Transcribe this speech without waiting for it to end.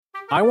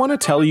I want to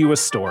tell you a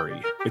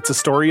story. It's a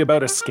story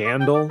about a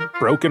scandal,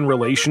 broken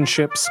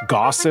relationships,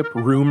 gossip,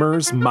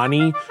 rumors,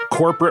 money,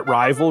 corporate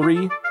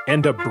rivalry,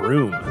 and a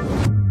broom.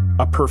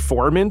 A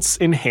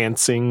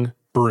performance-enhancing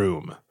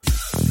broom.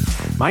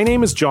 My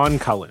name is John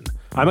Cullen.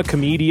 I'm a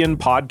comedian,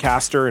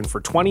 podcaster, and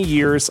for 20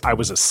 years, I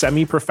was a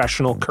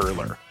semi-professional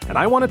curler. And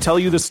I want to tell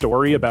you the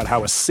story about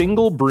how a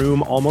single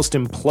broom almost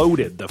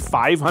imploded the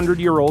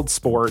 500-year-old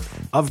sport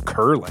of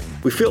curling.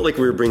 We felt like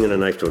we were bringing a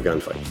knife to a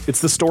gunfight.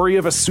 It's the story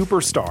of a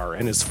superstar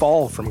and his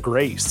fall from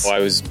grace. Well, I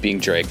was being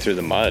dragged through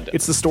the mud.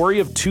 It's the story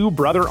of two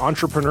brother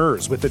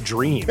entrepreneurs with a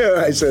dream.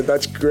 I said,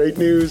 that's great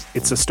news.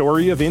 It's a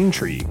story of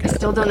intrigue. I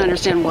still don't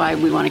understand why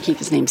we want to keep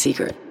his name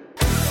secret.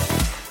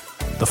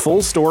 The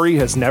full story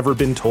has never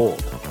been told,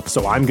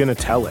 so I'm going to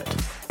tell it.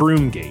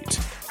 Broomgate,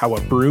 how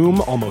a broom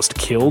almost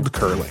killed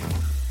curling.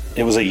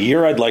 It was a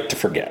year I'd like to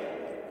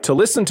forget. To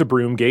listen to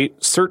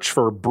Broomgate, search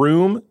for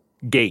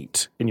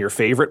Broomgate in your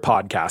favorite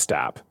podcast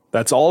app.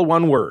 That's all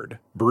one word,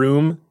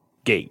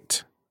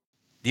 Broomgate.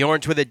 The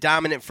Orange with a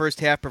dominant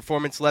first-half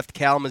performance left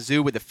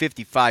Kalamazoo with a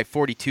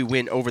 55-42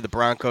 win over the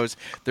Broncos.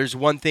 There's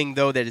one thing,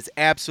 though, that is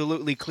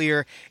absolutely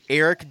clear.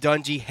 Eric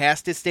Dungey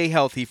has to stay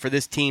healthy for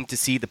this team to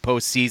see the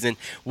postseason.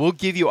 We'll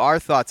give you our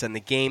thoughts on the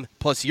game,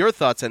 plus your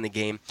thoughts on the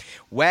game.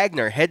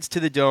 Wagner heads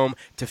to the Dome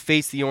to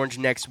face the Orange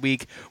next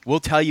week. We'll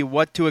tell you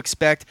what to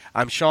expect.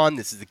 I'm Sean.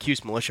 This is the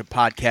Cuse Militia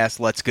Podcast.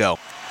 Let's go.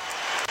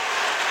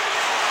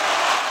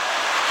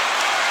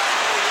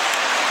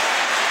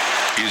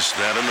 Is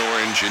that an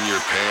orange in your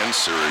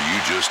pants, or are you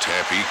just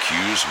happy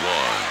Q's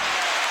won?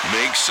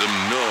 Make some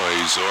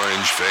noise,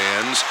 Orange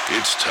fans.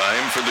 It's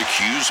time for the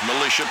Q's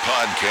Militia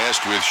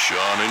Podcast with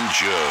Sean and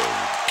Joe.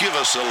 Give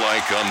us a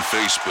like on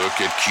Facebook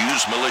at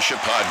Q's Militia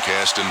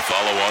Podcast and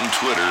follow on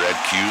Twitter at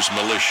Q's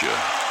Militia.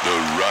 The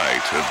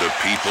right of the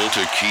people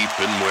to keep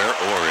and wear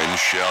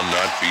orange shall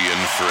not be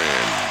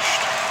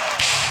infringed.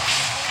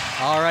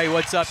 All right,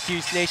 what's up,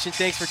 Cuse Nation?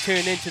 Thanks for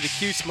tuning in to the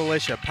Cuse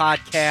Militia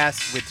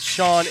Podcast with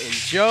Sean and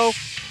Joe.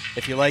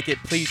 If you like it,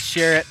 please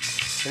share it.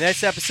 In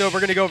this episode, we're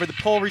going to go over the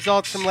poll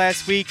results from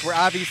last week. We're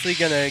obviously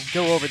going to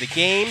go over the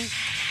game.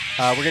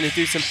 We're going to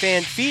do some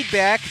fan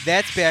feedback.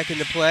 That's back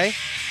into play.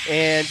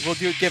 And we'll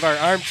give our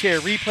armchair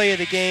replay of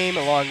the game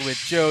along with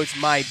Joe's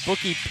My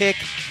Bookie pick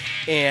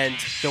and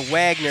the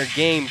Wagner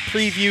game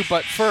preview.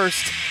 But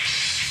first,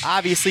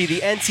 obviously, the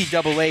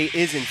NCAA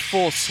is in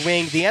full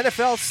swing. The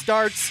NFL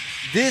starts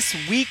this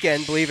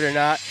weekend, believe it or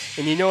not.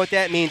 And you know what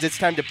that means. It's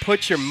time to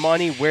put your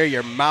money where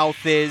your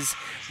mouth is.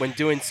 When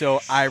doing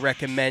so, I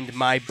recommend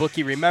My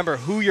Bookie. Remember,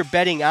 who you're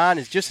betting on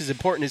is just as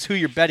important as who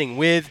you're betting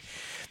with.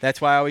 That's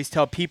why I always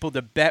tell people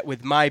to bet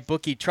with My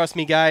Bookie. Trust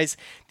me, guys,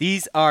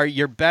 these are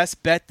your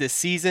best bet this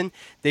season.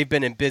 They've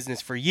been in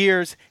business for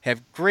years,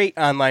 have great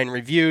online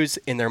reviews,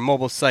 and their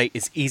mobile site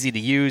is easy to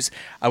use.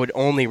 I would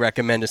only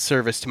recommend a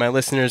service to my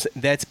listeners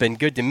that's been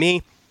good to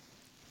me.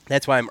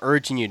 That's why I'm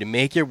urging you to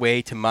make your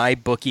way to My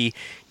Bookie.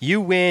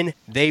 You win,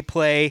 they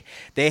play.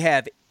 They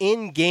have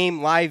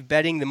in-game live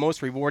betting, the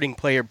most rewarding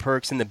player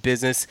perks in the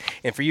business.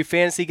 And for you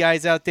fantasy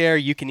guys out there,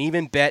 you can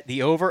even bet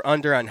the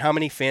over-under on how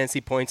many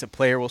fantasy points a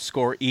player will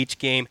score each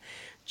game.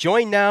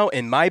 Join now,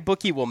 and My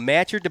Bookie will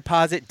match your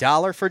deposit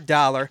dollar for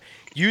dollar.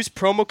 Use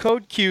promo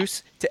code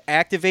CUSE to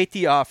activate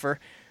the offer.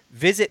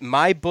 Visit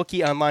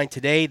MyBookie online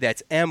today.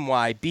 That's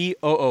MyBookie.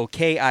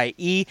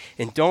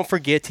 And don't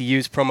forget to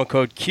use promo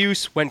code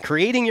CUSE when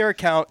creating your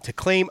account to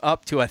claim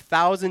up to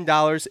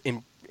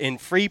 $1,000 in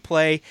free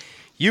play.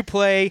 You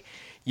play,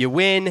 you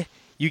win,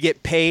 you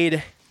get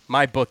paid.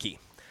 MyBookie.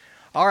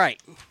 All right,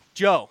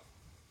 Joe.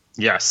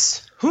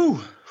 Yes.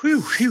 Whew.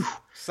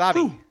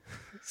 Sabi.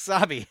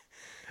 Sabi.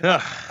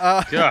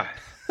 God.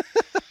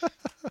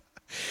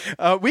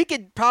 We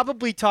could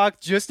probably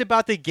talk just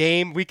about the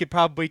game. We could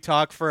probably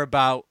talk for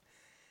about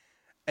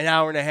an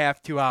hour and a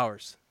half, 2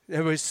 hours.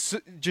 There was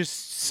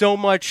just so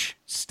much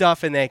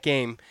stuff in that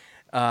game.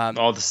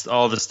 All the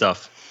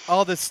stuff.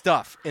 All the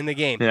stuff in the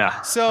game.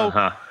 Yeah.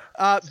 So,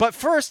 but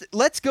first,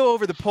 let's go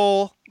over the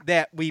poll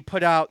that we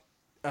put out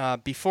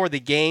before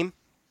the game.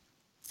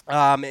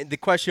 The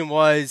question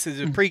was, is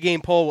a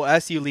pregame poll, will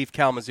SU leave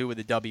Kalamazoo with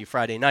a W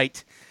Friday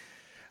night?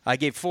 I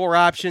gave 4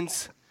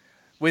 options.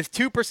 With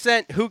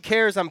 2%, who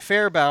cares? I'm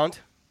fairbound.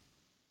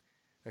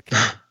 Okay.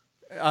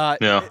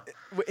 Yeah.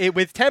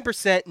 With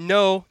 10%,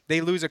 no,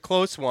 they lose a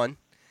close one.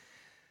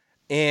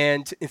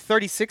 And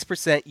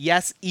 36%,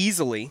 yes,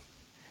 easily.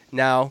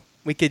 Now,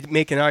 we could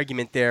make an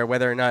argument there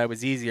whether or not it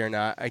was easy or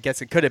not. I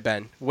guess it could have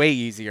been way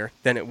easier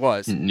than it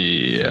was.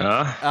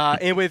 Yeah.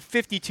 And with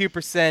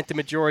 52%, the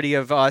majority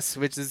of us,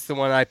 which is the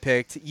one I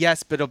picked,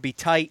 yes, but it'll be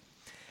tight.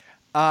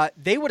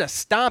 They would have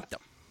stomped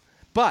them.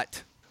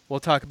 But we'll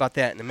talk about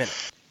that in a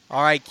minute.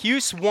 All right,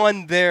 Cuse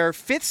won their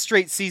 5th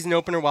straight season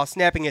opener while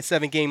snapping a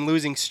 7-game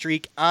losing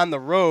streak on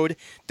the road.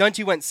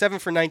 Dungey went 7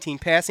 for 19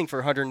 passing for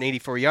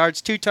 184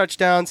 yards, 2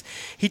 touchdowns.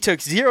 He took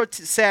 0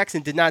 sacks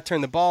and did not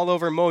turn the ball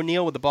over. Mo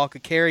Neal with the bulk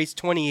of carries,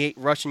 28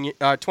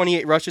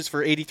 rushes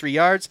for 83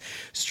 yards.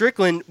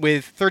 Strickland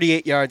with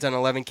 38 yards on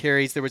 11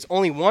 carries. There was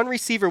only one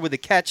receiver with a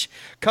catch.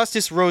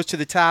 Custis rose to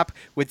the top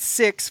with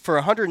 6 for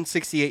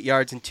 168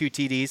 yards and 2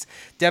 TDs.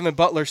 Devin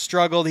Butler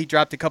struggled. He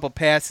dropped a couple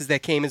passes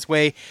that came his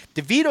way.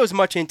 DeVito's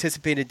much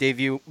anticipated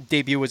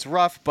debut was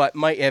rough, but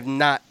might have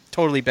not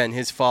totally been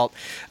his fault.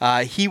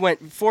 He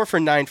went 4 for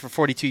 9 for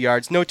 42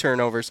 yards, no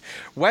turnovers.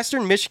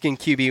 Western Michigan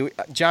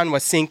QB John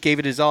Wasink gave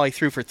it his all. He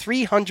threw for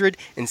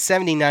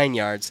 379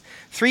 yards,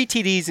 3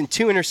 TDs and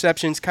 2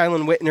 interceptions.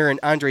 Kylan Whitner and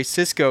Andre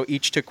Cisco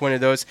each took one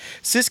of those.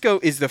 Cisco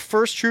is the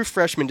first true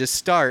freshman to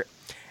start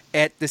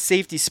at the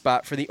safety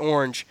spot for the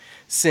Orange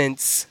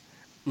since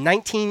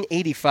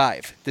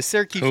 1985. The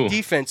Syracuse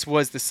defense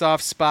was the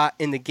soft spot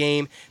in the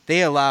game.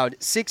 They allowed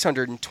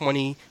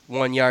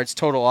 621 yards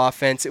total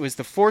offense. It was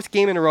the 4th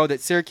game in a row that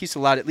Syracuse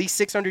allowed at least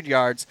 600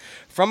 yards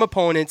from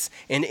opponents,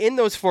 and in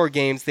those 4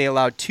 games, they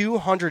allowed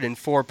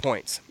 204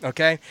 points.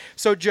 Okay?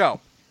 So, Joe,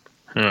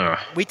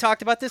 we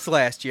talked about this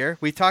last year.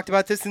 We talked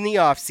about this in the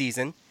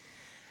offseason.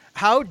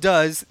 How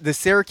does the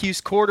Syracuse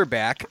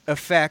quarterback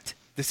affect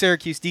the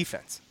Syracuse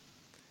defense?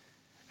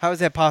 How is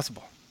that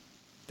possible?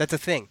 That's a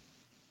thing.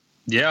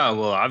 Yeah,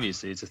 well,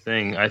 obviously it's a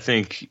thing. I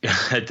think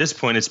at this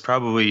point it's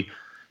probably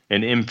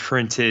an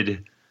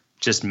imprinted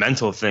just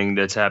mental thing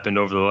that's happened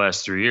over the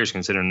last 3 years,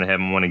 considering they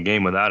haven't won a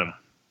game without him.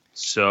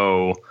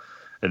 So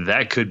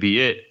that could be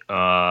it.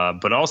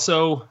 But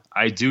also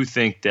I do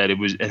think that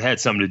it had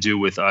something to do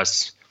with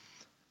us.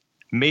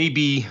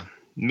 Maybe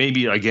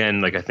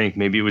again, like I think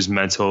maybe it was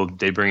mental.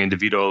 They bring in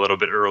DeVito a little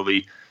bit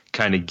early,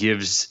 kind of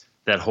gives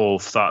that whole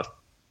thought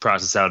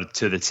process out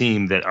to the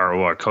team that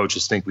our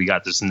coaches think we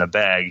got this in the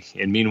bag.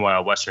 And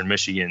meanwhile, Western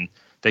Michigan,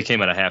 they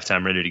came out of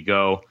halftime ready to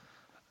go.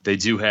 They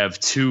do have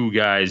 2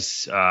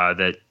 guys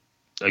that,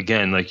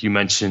 again, like you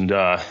mentioned,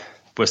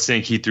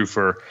 Wasink, he threw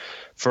for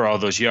all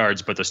those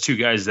yards. But those 2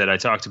 guys that I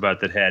talked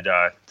about that had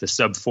the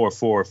sub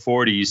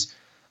 4.4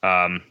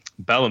 40s,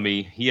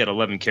 Bellamy, he had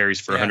 11 carries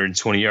for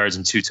 120 yards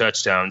and 2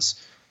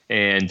 touchdowns.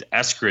 And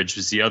Eskridge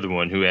was the other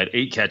one who had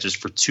 8 catches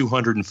for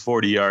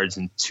 240 yards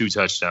and 2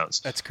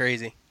 touchdowns. That's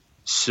crazy.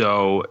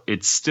 So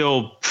it's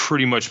still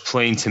pretty much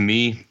plain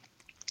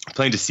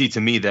to see to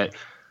me that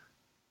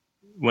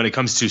when it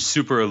comes to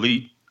super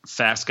elite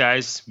fast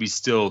guys, we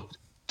still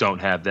don't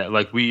have that.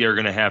 Like we are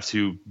going to have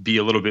to be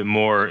a little bit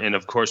more. And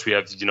of course we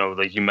have,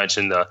 like you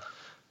mentioned,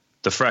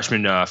 the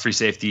freshman free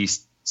safety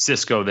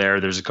Cisco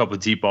there. There's a couple of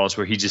deep balls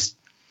where he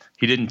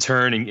didn't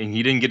turn and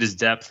he didn't get his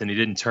depth and he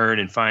didn't turn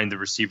and find the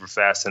receiver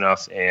fast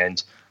enough.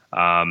 And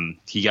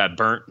he got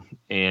burnt,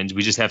 and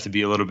we just have to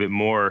be a little bit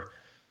more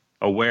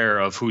aware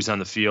of who's on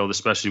the field,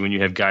 especially when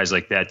you have guys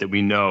like that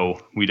we know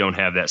we don't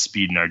have that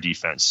speed in our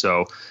defense.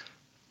 So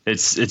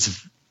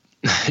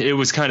it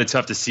was kind of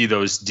tough to see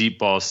those deep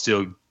balls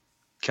still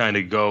kind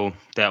of go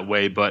that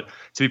way. But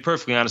to be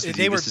perfectly honest with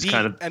you, this is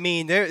kind of, I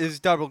mean, there is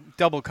double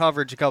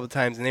coverage a couple of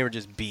times, and they were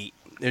just beat.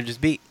 They're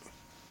just beat.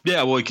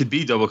 Yeah, well, it could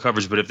be double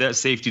coverage, but if that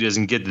safety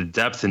doesn't get the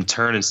depth and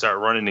turn and start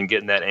running and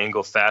getting that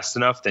angle fast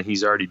enough, then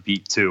he's already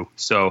beat too.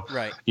 So,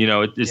 right.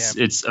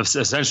 It's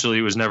essentially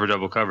it was never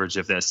double coverage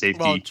if that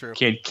safety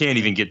can't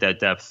even get that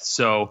depth.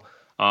 So,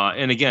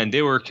 and again,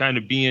 they were kind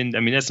of being. I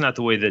mean, that's not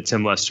the way that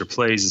Tim Lester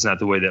plays. It's not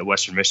the way that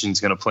Western Michigan's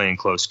going to play in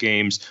close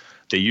games.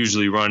 They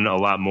usually run a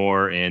lot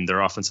more, and their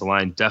offensive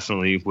line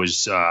definitely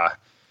was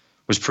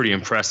pretty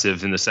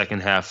impressive in the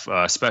second half,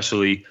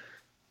 especially.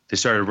 They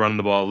started running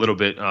the ball a little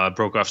bit,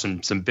 broke off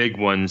some big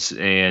ones,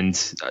 and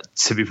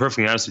to be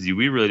perfectly honest with you,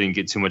 we really didn't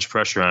get too much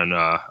pressure on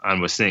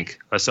Wasink.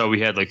 I saw we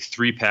had like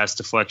 3 pass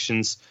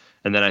deflections,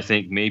 and then I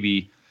think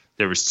maybe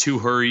there was 2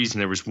 hurries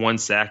and there was 1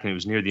 sack, and it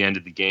was near the end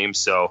of the game.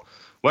 So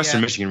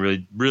Western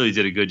Michigan really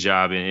did a good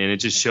job, and it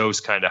just shows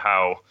kind of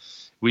how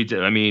we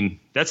did. I mean,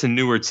 that's a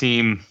newer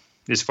team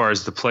as far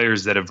as the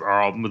players that are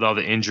all with all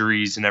the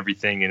injuries and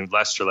everything. And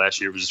Lester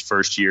last year was his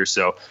first year,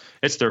 so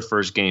it's their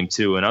first game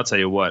too. And I'll tell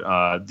you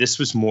what, this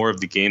was more of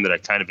the game that I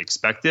kind of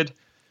expected.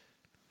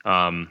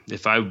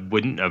 If I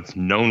wouldn't have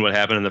known what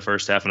happened in the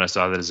first half and I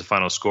saw that as a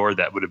final score,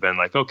 that would have been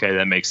like, okay,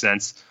 that makes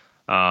sense.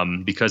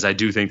 Because I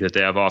do think that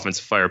they have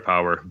offensive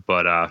firepower,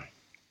 but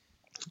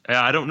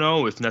I don't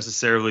know if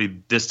necessarily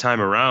this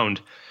time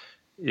around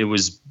it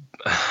was,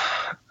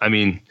 I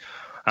mean,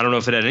 I don't know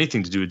if it had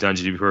anything to do with Dungey,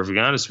 to be perfectly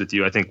honest with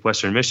you. I think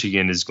Western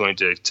Michigan is going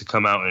to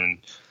come out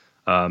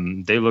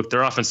and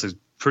their offense is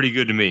pretty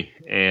good to me.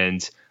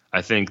 And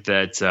I think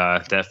that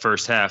that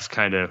first half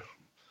kind of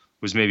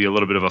was maybe a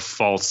little bit of a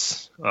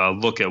false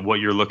look at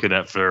what you're looking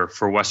at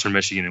for Western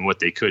Michigan and what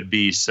they could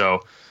be. So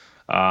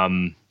that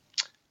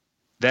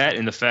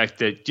and the fact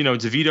that,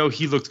 DeVito,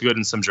 he looked good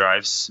in some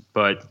drives,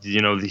 but, you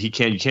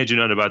can't do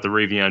nothing about the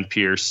Ravion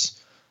Pierce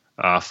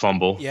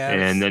fumble. Yes.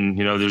 And then,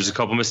 there's a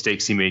couple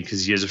mistakes he made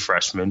because he is a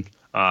freshman.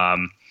 But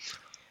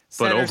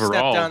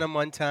overall, stepped on him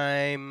one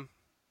time.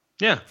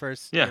 Yeah.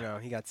 First, yeah.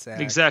 He got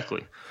sacked.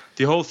 Exactly.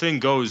 The whole thing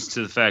goes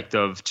to the fact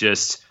of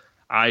just,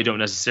 I don't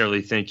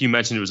necessarily think, you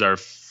mentioned it was our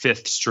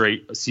 5th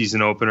straight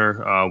season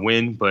opener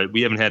win, but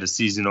we haven't had a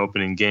season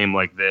opening game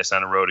like this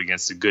on the road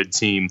against a good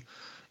team.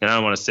 And I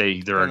don't want to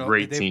say they're a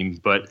great team,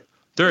 but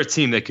they're a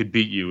team that could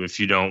beat you if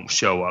you don't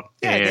show up.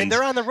 Yeah, and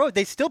they're on the road.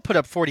 They still put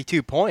up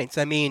 42 points.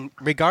 I mean,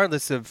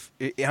 regardless of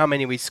how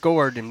many we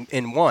scored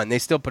in one, they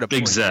still put up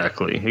 42.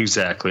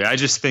 Exactly. I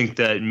just think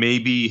that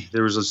maybe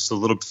there was just a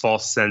little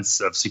false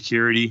sense of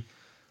security,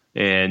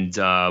 and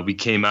we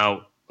came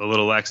out a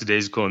little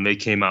lackadaisical, and they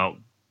came out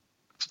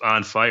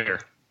on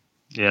fire,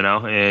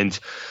 and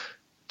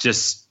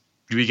just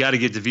we got to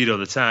get DeVito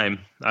the time.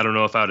 I don't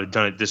know if I would have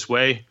done it this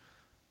way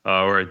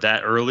or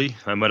that early.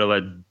 I might have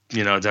let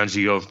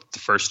Dungey go the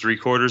first 3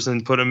 quarters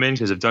and put him in,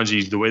 because if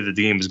Dungey, the way that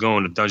the game was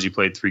going, if Dungey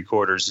played 3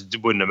 quarters,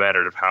 it wouldn't have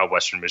mattered of how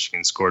Western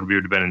Michigan scored. We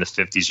would have been in the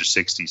 50s or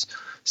 60s.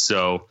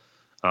 So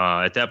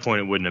at that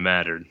point, it wouldn't have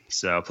mattered.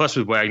 So plus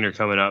with Wagner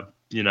coming up,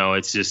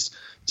 it's just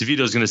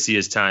DeVito's going to see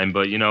his time.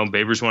 But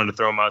Babers wanted to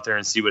throw him out there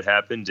and see what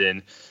happened,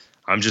 and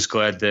I'm just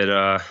glad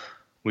that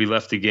we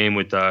left the game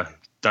with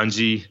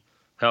Dungey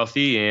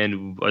healthy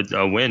and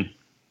a win.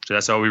 So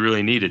that's all we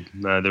really needed.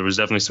 There was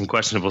definitely some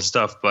questionable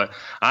stuff, but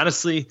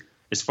honestly,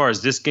 as far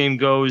as this game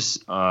goes,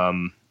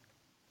 I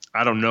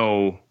don't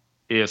know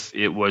if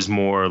it was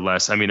more or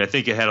less. I mean, I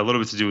think it had a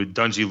little bit to do with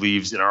Dungey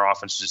leaves and our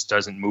offense just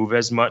doesn't move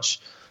as much.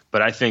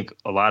 But I think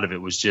a lot of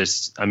it was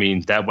just,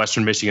 that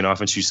Western Michigan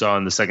offense you saw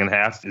in the second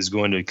half is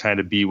going to kind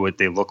of be what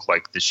they look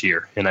like this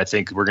year. And I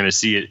think we're going to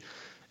see it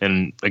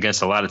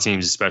against a lot of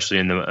teams, especially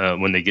in the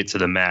when they get to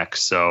the MAC.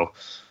 So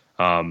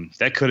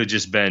that could have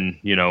just been,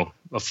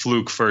 a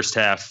fluke first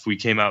half. We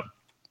came out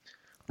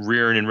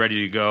rearing and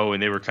ready to go,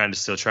 and they were kind of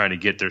still trying to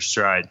get their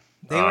stride.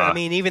 They were,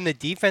 even the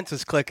defense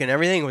was clicking.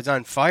 Everything was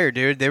on fire,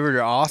 dude. They were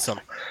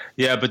awesome.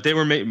 Yeah, but they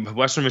were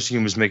Western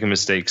Michigan was making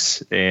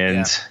mistakes,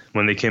 and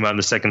when they came out in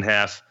the second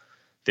half,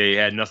 they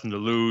had nothing to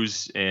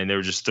lose, and they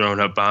were just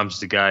throwing up bombs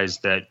to guys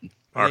that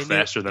are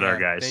faster than our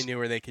guys. They knew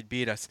where they could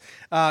beat us.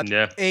 A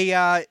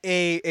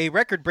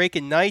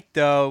record-breaking night,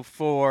 though,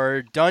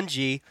 for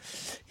Dungey.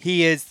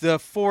 He is the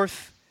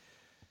 4th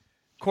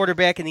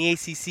quarterback in the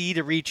ACC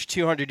to reach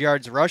 200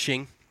 yards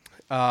rushing.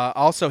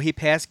 Also, he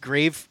passed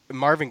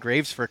Marvin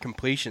Graves for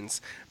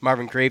completions.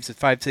 Marvin Graves at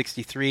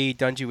 563,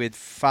 Dungey with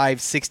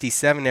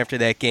 567 after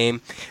that game.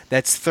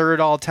 That's 3rd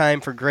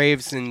all-time for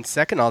Graves and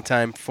 2nd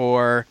all-time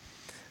for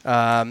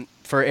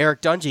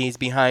Eric Dungey. He's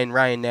behind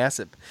Ryan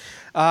Nassib.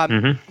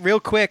 Real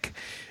quick,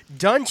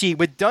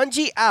 with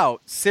Dungey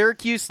out,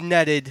 Syracuse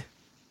netted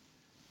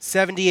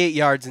 78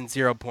 yards and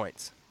 0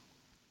 points.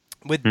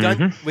 With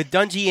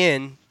Dungey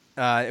in,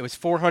 it was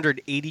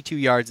 482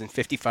 yards and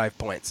 55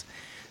 points.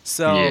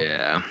 So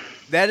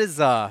that is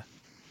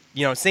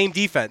same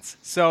defense.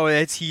 So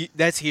that's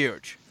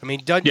huge.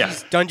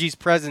 Dungey's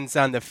presence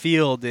on the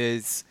field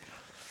is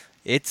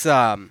in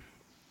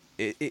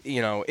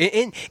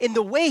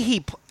the way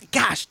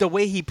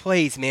he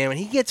plays, man. When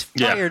he gets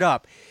fired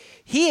up,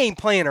 he ain't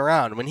playing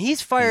around. When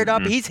he's fired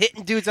up, he's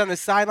hitting dudes on the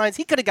sidelines.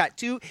 He could have got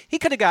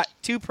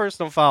 2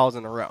 personal fouls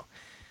in a row.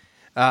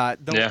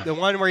 The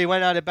one where he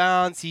went out of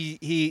bounds,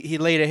 he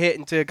laid a hit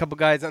into a couple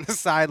guys on the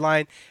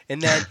sideline,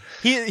 and then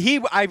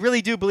I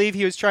really do believe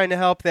he was trying to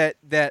help that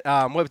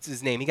what's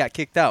his name? He got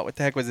kicked out. What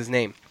the heck was his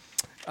name?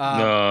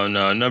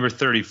 No, number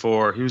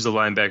 34. He was a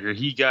linebacker.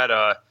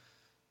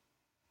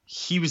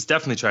 He was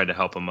definitely trying to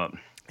help him up.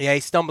 Yeah, he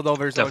stumbled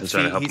over his own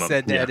feet. He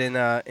said that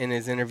in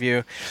his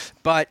interview.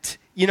 But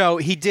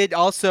he did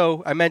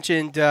also. I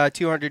mentioned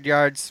 200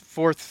 yards,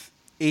 4th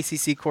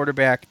ACC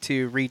quarterback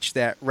to reach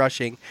that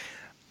rushing.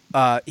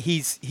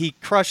 He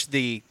crushed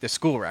the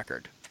school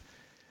record.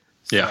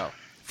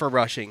 For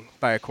rushing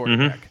by a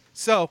quarterback.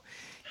 So,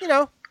 it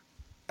was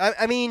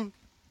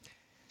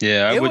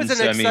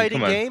an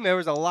exciting game. There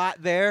was a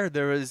lot there.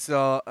 There was,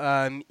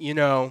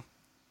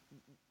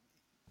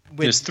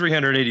 there's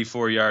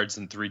 384 yards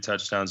and 3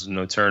 touchdowns and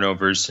no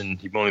turnovers,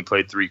 and he only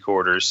played 3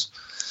 quarters.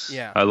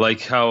 Yeah, I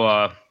like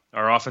how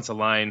our offensive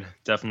line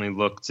definitely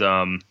looked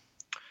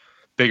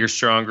bigger,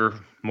 stronger,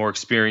 more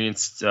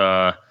experienced.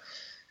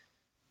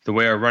 The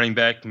way our running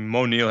back,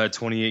 Mo Neal, had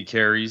 28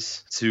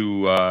 carries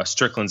to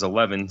Strickland's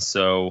 11,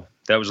 so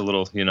that was a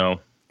little,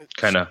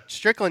 kind of...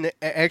 Strickland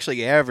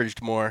actually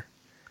averaged more.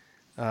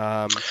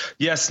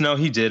 Yes, no,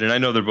 he did, and I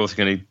know they're both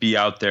going to be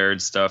out there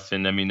and stuff,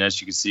 and, as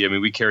you can see,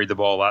 we carried the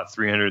ball a lot,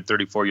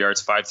 334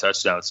 yards, 5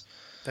 touchdowns.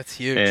 That's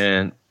huge.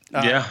 And,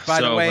 by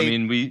the way,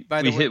 we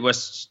hit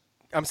West...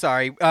 I'm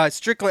sorry.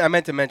 Strickland, I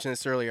meant to mention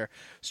this earlier.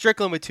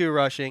 Strickland with 2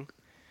 rushing,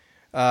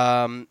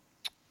 and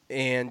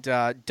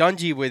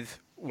Dungey with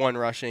 1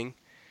 rushing,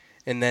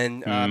 and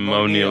then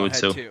Mo Neal had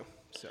 2.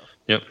 So.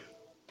 Yep.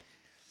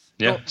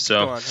 Yeah.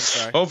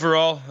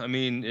 Overall,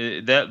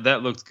 that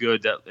looked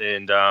good.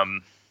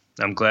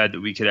 I'm glad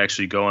that we could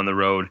actually go on the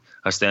road,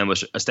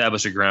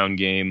 establish a ground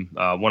game.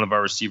 One of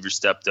our receivers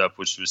stepped up,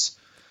 which was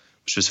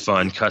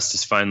fun.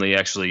 Custis finally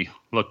actually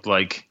looked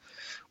like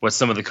what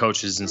some of the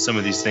coaches and some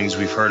of these things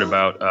we've heard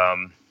about,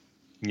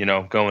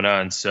 going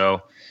on.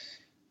 So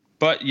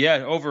But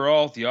yeah,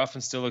 overall the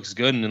offense still looks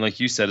good, and like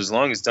you said, as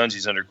long as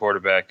Dungey's under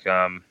quarterback,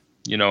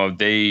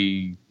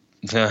 they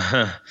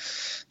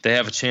they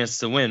have a chance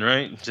to win,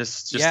 right?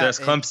 Just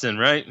ask Clemson,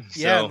 right?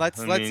 Yeah,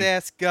 so,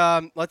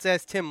 let's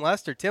ask Tim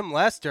Lester. Tim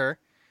Lester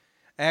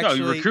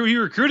actually he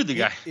recruited the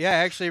guy.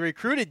 Actually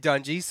recruited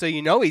Dungey, so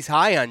he's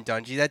high on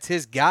Dungey. That's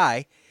his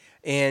guy.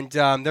 And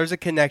there's a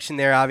connection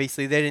there.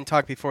 Obviously, they didn't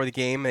talk before the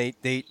game.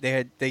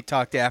 They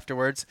talked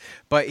afterwards.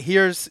 But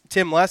here's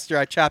Tim Lester.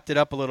 I chopped it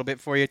up a little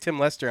bit for you. Tim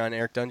Lester on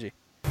Eric Dungey.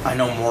 I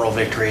know moral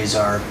victories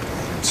are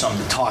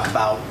something to talk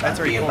about. That's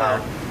what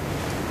about.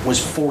 Was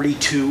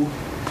 42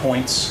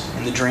 points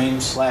in the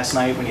dreams last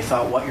night when you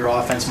thought what your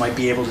offense might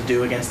be able to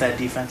do against that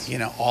defense?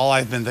 All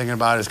I've been thinking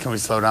about is, can we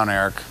slow down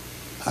Eric?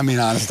 I mean,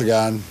 honest to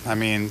God. I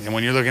mean, and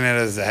when you're looking at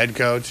it as a head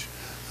coach,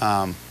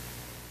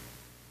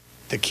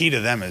 the key to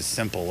them is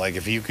simple. Like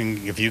if you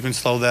can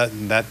slow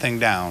that thing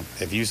down,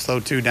 if you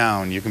slow 2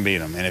 down, you can beat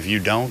them, and if you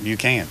don't, you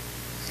can't.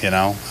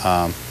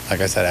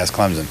 Like I said, ask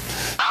Clemson.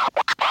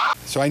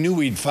 So I knew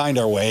we'd find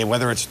our way,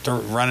 whether it's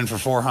running for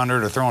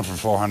 400 or throwing for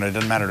 400. It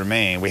doesn't matter to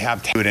me. We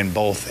have to do it in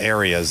both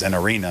areas and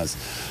arenas.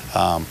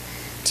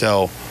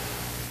 So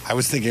I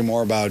was thinking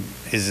more about,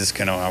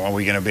 are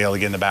we gonna be able to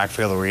get in the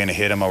backfield? Are we gonna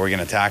hit them? Are we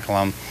gonna tackle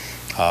them?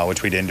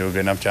 Which we didn't do a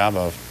good enough job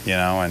of,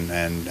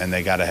 and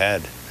they got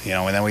ahead.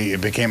 And then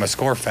it became a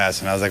score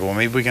fest, and I was like, well,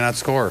 maybe we can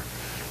outscore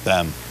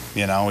them.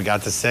 We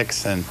got to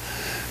 6, and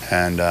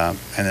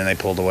then they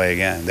pulled away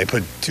again. They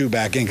put 2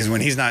 back in because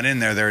when he's not in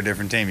there, they're a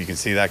different team. You can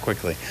see that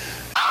quickly.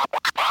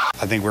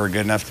 I think we were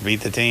good enough to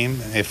beat the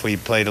team if we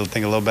played, I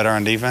think, a little better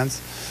on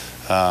defense.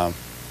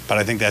 But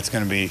I think that's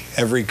going to be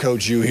every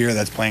coach you hear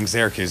that's playing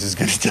Syracuse is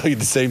going to tell you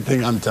the same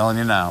thing I'm telling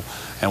you now,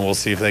 and we'll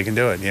see if they can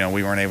do it.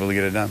 We weren't able to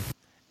get it done.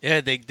 Yeah,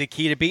 the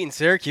key to beating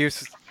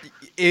Syracuse,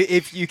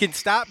 if you can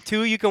stop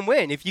 2, you can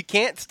win. If you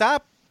can't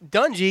stop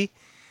Dungey,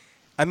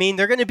 I mean,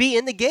 they're going to be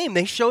in the game.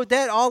 They showed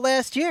that all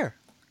last year.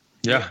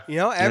 Yeah,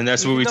 and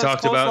that's what we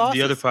talked about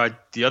the other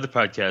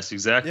podcast.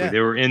 Exactly, They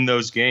were in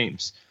those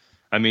games.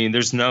 I mean,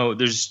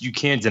 you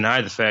can't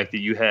deny the fact that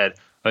you had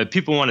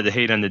people wanted to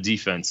hate on the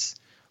defense.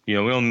 We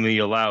only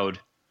allowed,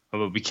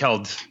 we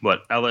held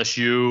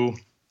LSU,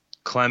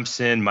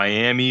 Clemson,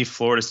 Miami,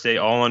 Florida State,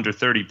 all under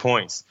 30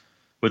 points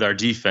with our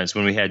defense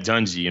when we had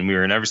Dungey, and we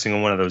were in every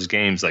single one of those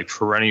games like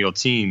perennial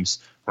teams,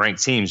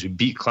 ranked teams. We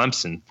beat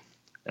Clemson,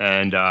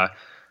 and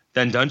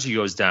then Dungey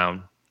goes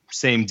down.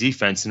 Same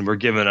defense, and we're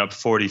giving up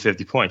 40,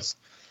 50 points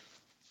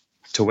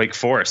to Wake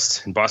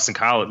Forest and Boston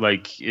College.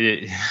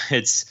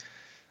 It's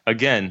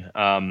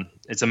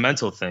a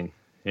mental thing.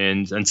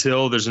 And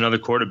until there's another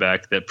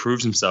quarterback that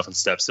proves himself and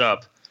steps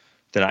up,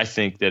 then I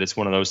think that it's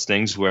one of those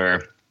things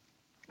where,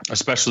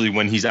 especially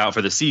when he's out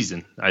for the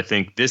season, I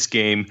think this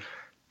game,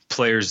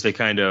 players, they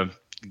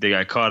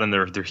got caught on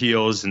their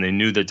heels, and they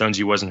knew that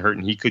Dungey wasn't hurt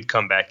and he could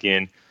come back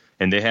in,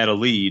 and they had a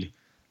lead.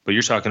 But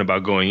you're talking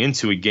about going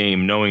into a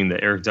game knowing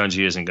that Eric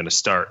Dungey isn't going to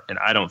start. And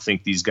I don't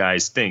think these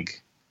guys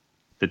think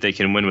that they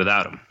can win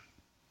without him.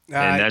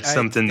 And that's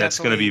something that's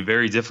going to be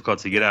very difficult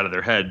to get out of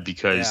their head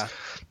because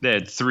they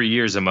had 3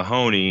 years of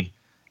Mahoney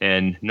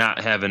and not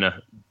having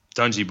a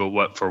Dungey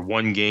but for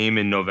 1 game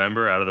in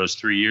November out of those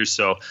 3 years.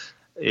 So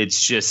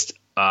it's just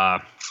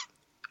I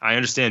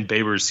understand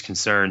Baber's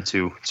concern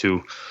to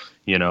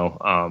get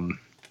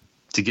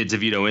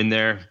DeVito in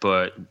there,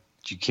 but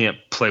you can't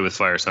play with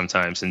fire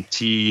sometimes, and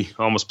T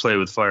almost played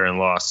with fire and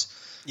lost.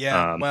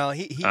 Yeah,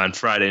 he on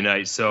Friday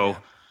night. So,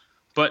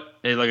 but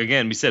like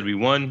again, we said we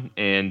won,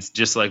 and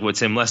just like what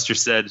Tim Lester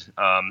said,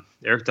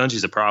 Eric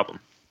Dungey's a problem.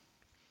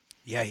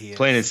 Yeah, he is.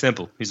 Plain and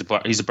simple, he's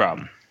a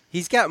problem.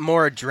 He's got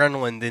more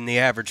adrenaline than the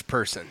average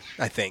person,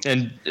 I think.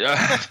 And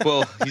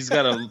he's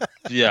got a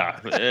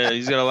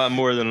lot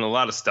more than a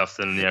lot of stuff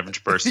than the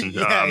average person.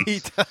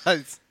 He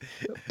does.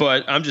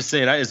 But I'm just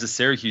saying, as a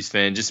Syracuse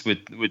fan, just with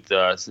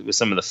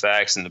some of the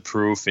facts and the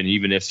proof, and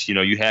even if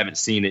you haven't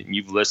seen it and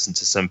you've listened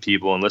to some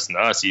people and listened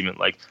to us, even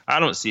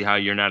I don't see how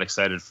you're not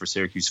excited for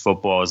Syracuse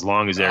football as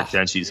long as Eric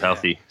Dungey is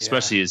healthy,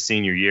 especially his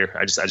senior year.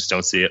 I just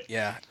don't see it.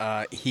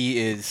 Yeah, he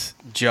is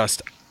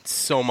just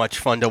so much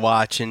fun to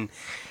watch, and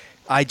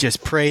I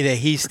just pray that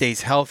he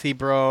stays healthy,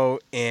 bro.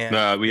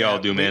 And we all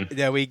do, man.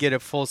 That we get a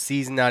full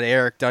season out of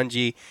Eric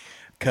Dungey,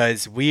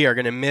 because we are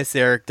going to miss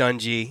Eric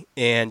Dungey,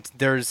 and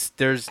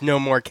there's no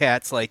more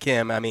cats like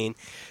him. I mean,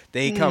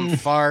 they come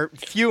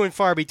few and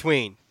far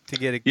between to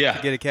get a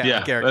cat like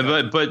Eric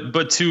Dungey.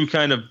 But to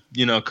kind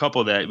of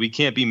couple that, we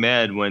can't be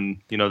mad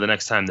when the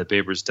next time that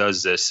Babers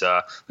does this.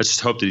 Let's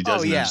just hope that he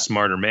does it in a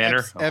smarter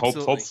manner.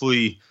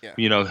 Hopefully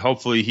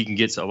he can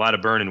get a lot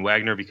of burn in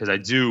Wagner, because I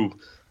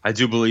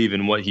do believe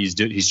in what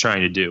he's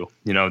trying to do.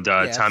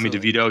 Tommy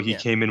DeVito, he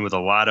came in with a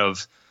lot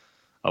of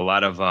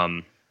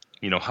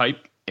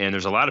hype, and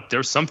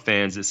there's some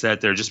fans that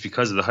sat there just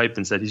because of the hype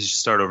and said he should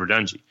start over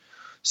Dungey.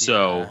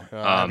 So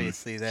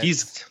obviously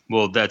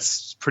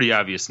that's pretty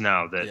obvious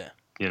now that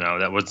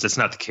that's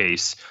not the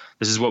case.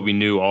 This is what we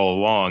knew all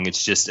along.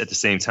 It's just at the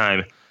same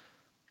time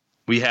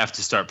we have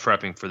to start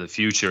prepping for the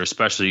future,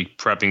 especially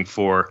prepping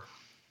for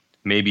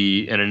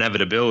maybe an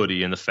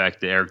inevitability in the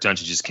fact that Eric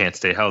Dungey just can't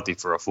stay healthy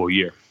for a full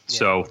year. Yeah,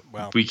 so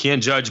we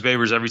can't judge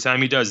Babers every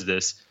time he does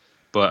this.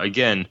 But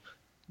again,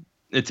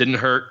 it didn't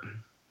hurt.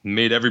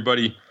 Made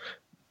everybody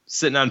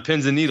sitting on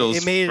pins and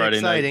needles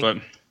Friday night. But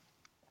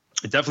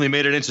it definitely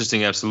made it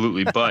interesting,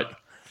 absolutely. But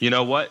you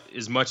know what?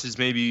 As much as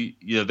maybe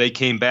they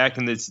came back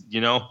and it's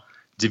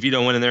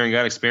DeVito went in there and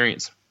got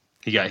experience.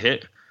 He got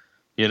hit.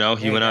 He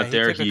went out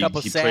there. He took a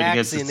couple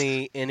sacks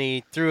and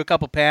he threw a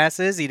couple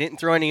passes. He didn't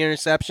throw any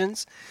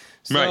interceptions.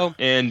 So, right,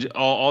 and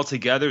all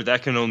together,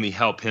 that can only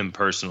help him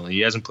personally.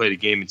 He hasn't played a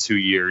game in 2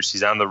 years.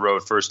 He's on the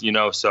road first,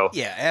 so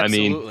yeah,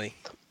 absolutely.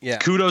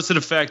 Kudos to the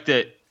fact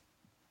that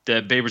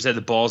Babers had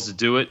the balls to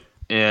do it,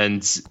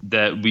 and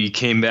that we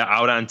came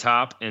out on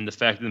top. And the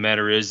fact of the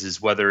matter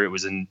is whether it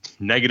was a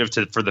negative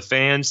for the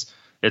fans,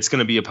 it's going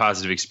to be a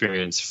positive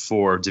experience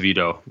for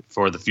DeVito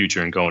for the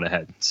future and going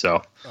ahead.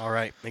 So, all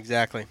right,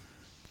 exactly.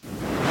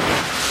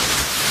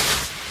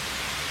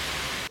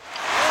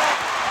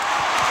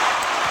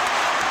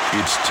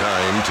 It's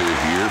time to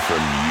hear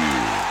from you,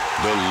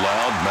 the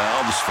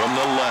loudmouths from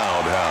the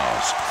Loud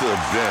House, the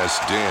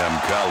best damn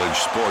college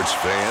sports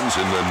fans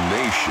in the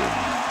nation.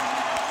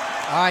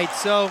 All right,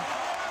 so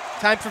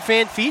time for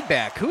fan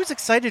feedback. Who's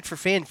excited for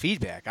fan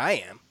feedback? I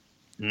am.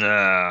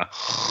 Nah.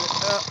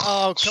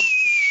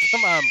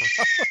 Come on,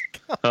 bro.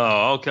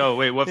 Oh, okay.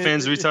 Wait, what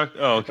fans are we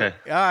talking? Oh, okay.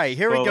 All right,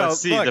 here we go. Let's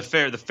see. Look.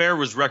 The fair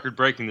was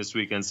record-breaking this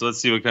weekend, so let's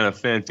see what kind of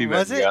fan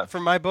feedback we got.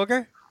 From My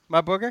Booger?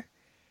 My Booger?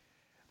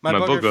 My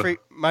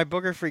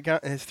Booger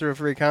threw a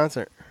free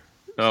concert.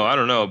 Oh, I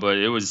don't know, but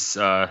it was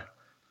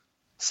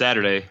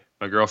Saturday.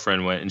 My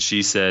girlfriend went, and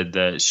she said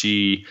that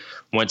she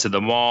went to the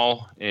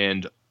mall,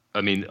 and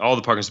all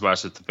the parking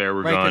spots at the fair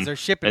were gone. Right, because they're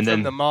shipping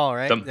from the mall,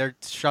 right? They're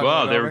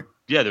shuttling over.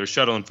 They were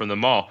shuttling from the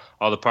mall.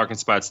 All the parking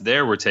spots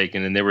there were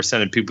taken, and they were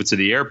sending people to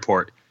the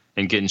airport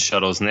and getting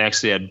shuttles, and they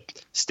actually had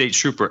state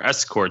trooper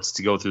escorts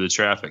to go through the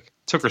traffic. It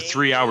took her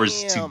 3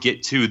 hours to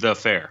get to the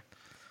fair.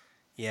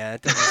 Yeah,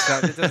 it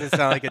doesn't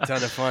sound like a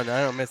ton of fun.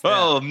 I don't miss that.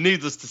 Well,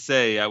 needless to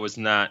say, I was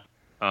not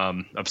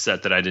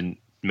upset that I didn't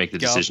make the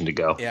decision to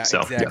go. Yeah,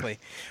 exactly.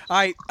 Yeah. All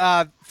right,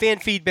 fan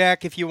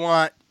feedback if you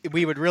want.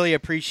 We would really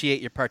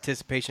appreciate your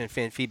participation in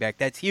fan feedback.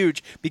 That's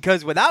huge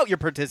because without your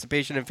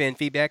participation in fan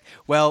feedback,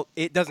 well,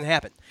 it doesn't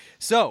happen.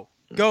 So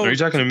go. Are you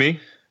talking to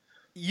me?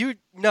 You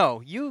get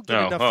enough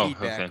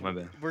feedback. Okay, my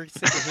bad. We're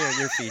sick of hearing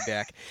your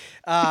feedback.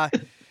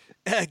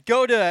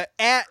 Go to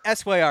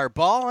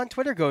 @SYRBall on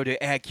Twitter. Go to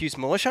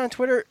 @CuseMilitia on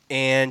Twitter.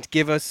 And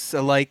give us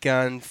a like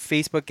on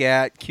Facebook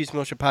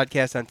 @CuseMilitia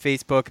Podcast on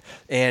Facebook.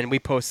 And we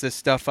post this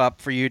stuff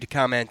up for you to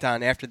comment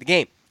on after the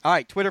game. All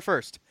right, Twitter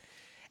first.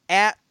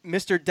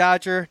 @Mr.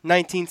 Dodger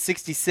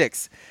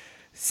 1966.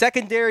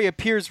 Secondary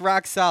appears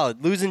rock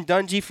solid. Losing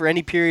Dungey for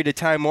any period of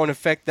time won't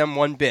affect them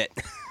one bit.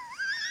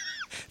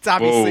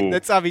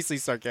 That's obviously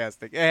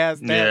sarcastic.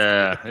 It's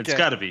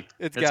got to be.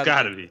 It's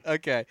got to be.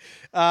 Okay.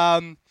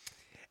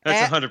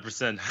 That's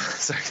 100%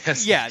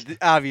 sarcastic. Yeah,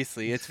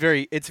 obviously. It's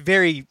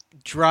very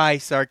dry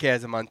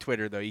sarcasm on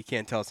Twitter, though. You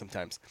can't tell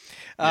sometimes.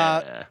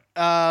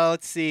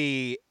 Let's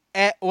see.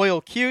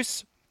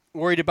 @OilCuse,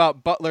 worried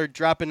about Butler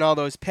dropping all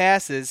those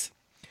passes.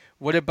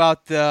 What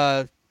about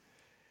the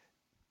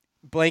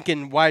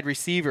blanking wide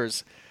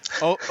receivers?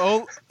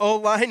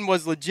 O-line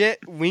was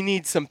legit. We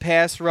need some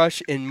pass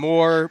rush and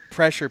more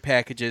pressure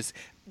packages.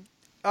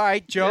 All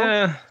right, Joe.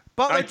 Yeah,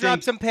 Butler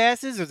dropped some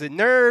passes. Was it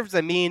nerves?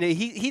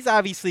 He's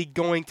obviously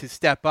going to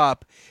step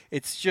up.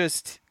 It's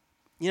just,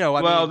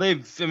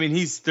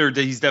 he's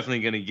definitely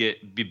going to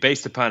be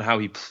based upon how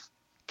he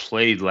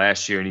played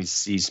last year, and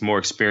he's more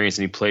experienced,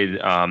 and he played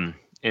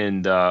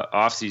in the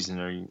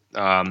offseason.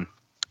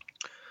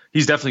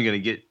 He's definitely going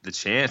to get the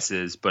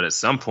chances, but at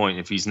some point,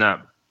 if he's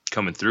not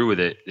coming through with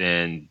it,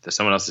 and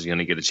someone else is going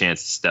to get a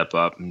chance to step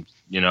up. And,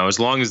 as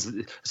far as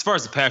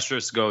the pass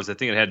rush goes, I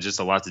think it had just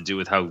a lot to do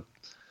with how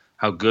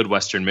good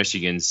Western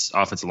Michigan's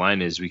offensive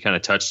line is. We kind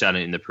of touched on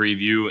it in the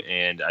preview,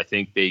 and I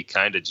think they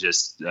kind of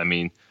just,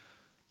 they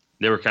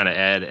were kind of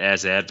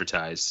as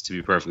advertised, to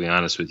be perfectly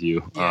honest with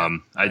you. Yeah,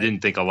 I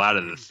didn't think a lot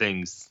of the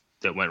things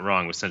that went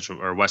wrong with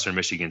Western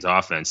Michigan's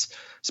offense,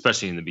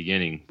 especially in the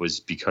beginning, was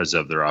because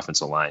of their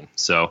offensive line.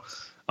 So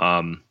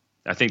I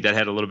think that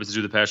had a little bit to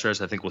do with the pass rush.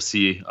 I think we'll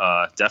see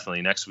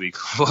definitely next week.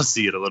 We'll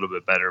see it a little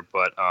bit better.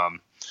 But, other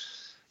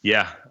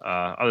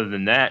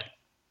than that,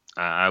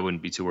 I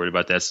wouldn't be too worried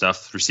about that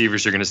stuff.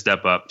 Receivers are going to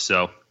step up.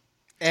 So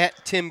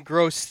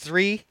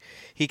 @TimGross3,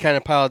 he kind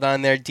of piled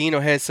on there. Dino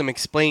has some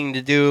explaining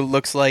to do.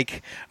 Looks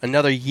like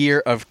another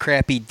year of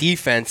crappy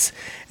defense.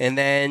 And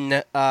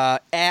then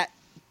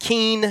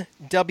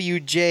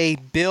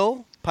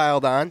 @KeenWJBill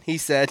piled on. He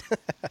said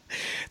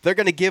they're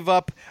going to give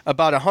up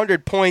about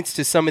 100 points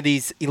to some of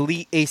these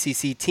elite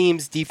ACC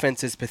teams.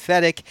 Defense is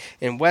pathetic.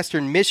 In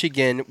Western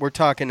Michigan, we're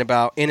talking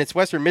about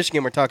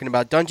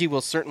Dungey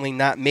will certainly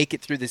not make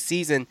it through the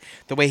season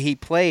the way he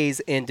plays,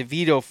 and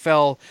DeVito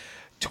fell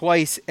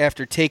twice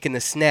after taking the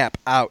snap.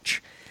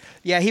 Ouch.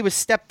 Yeah, he was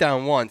stepped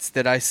down once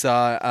that I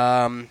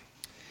saw.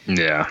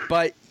 Yeah.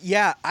 But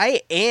yeah,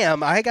 I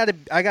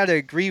gotta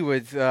agree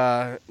with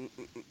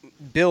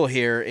Bill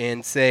here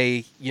and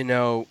say,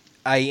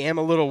 I am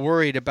a little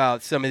worried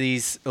about some of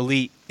these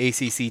elite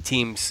ACC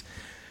teams,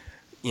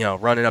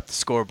 running up the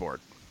scoreboard.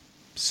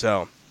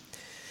 So,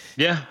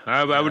 yeah,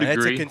 I would agree.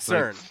 That's a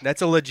concern.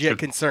 That's a legit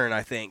concern,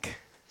 I think.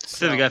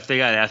 So they got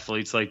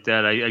athletes like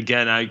that.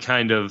 I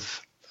kind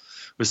of,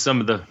 with some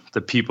of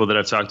the people that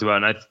I've talked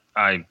about, and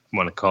I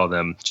want to call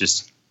them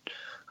just,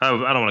 I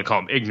don't want to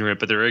call them ignorant,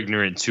 but they're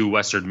ignorant to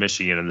Western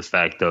Michigan and the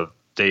fact that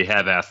they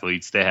have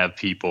athletes, they have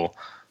people.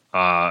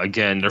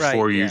 Again, they're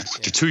 4 years,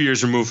 2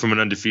 years removed from an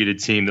undefeated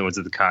team that went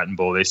to the Cotton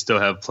Bowl. They still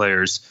have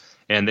players,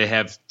 and they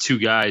have two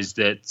guys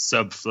that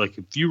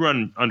if you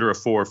run under a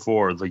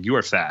 4.4, like, you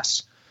are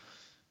fast.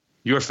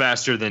 You are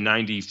faster than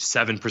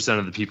 97%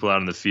 of the people out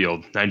in the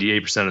field,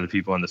 98% of the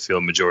people on the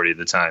field majority of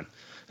the time.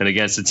 And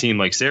against a team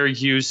like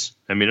Syracuse,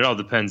 I mean, it all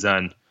depends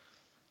on,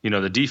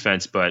 the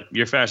defense, but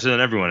you're faster than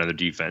everyone on the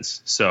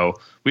defense. So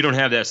we don't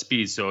have that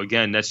speed. So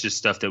again, that's just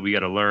stuff that we got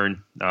to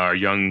learn. Our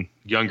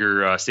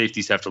younger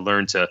safeties have to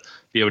learn to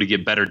be able to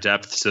get better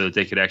depth so that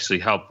they could actually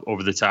help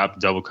over the top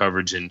double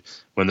coverage and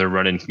when they're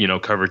running,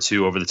 cover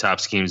two over the top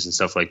schemes and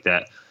stuff like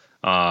that.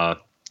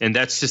 And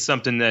that's just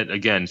something that,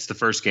 again, it's the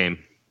first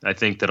game. I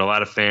think that a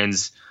lot of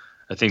fans,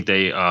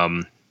 they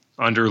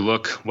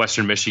underlook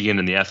Western Michigan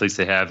and the athletes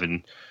they have,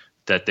 and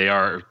that they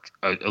are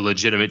a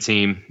legitimate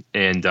team.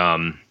 And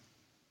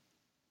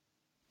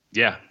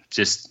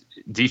just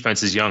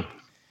defense is young.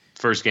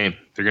 First game,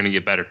 they're going to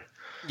get better.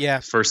 Yeah.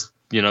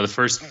 The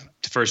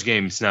first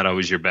game is not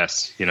always your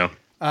best.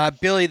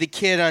 Billy the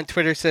Kid on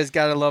Twitter says,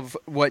 "Gotta love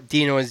what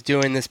Dino is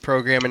doing this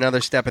program. Another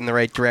step in the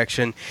right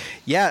direction."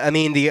 Yeah, I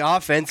mean the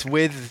offense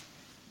with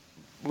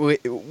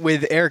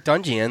Eric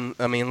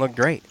Dungey, looked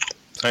great.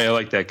 I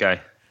like that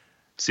guy.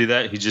 See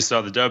that? He just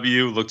saw the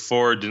W, looked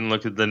forward, didn't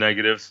look at the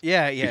negative.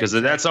 Yeah. Because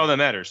that's all that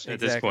matters at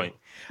this point.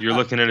 You're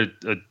looking at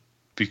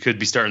we could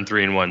be starting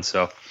 3-1.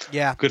 So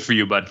yeah, good for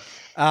you, bud.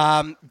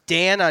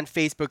 Dan on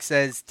Facebook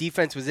says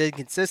defense was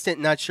inconsistent.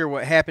 Not sure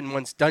what happened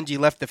once Dungey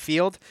left the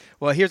field.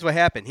 Well, here's what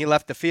happened. He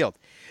left the field.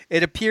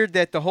 It appeared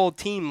that the whole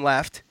team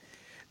left.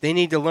 They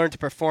need to learn to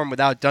perform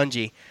without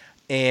Dungey.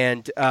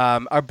 And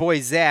our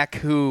boy Zach,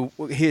 who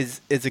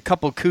is a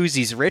couple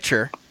koozies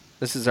richer.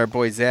 This is our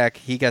boy Zach.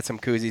 He got some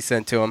koozies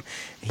sent to him.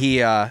 He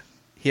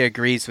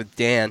agrees with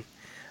Dan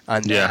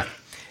on that.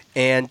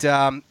 And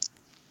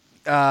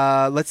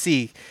let's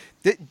see.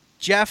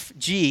 Jeff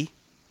G.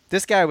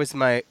 This guy was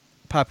my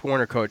Pop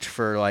Warner coach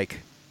for like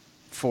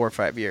 4 or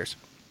 5 years.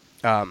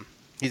 He's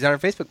on our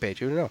Facebook page.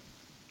 Who know?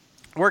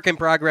 Work in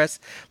progress.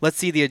 Let's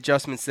see the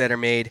adjustments that are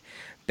made.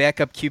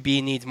 Backup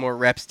QB needs more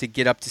reps to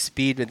get up to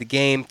speed with the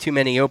game. Too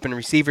many open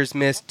receivers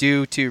missed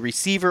due to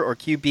receiver or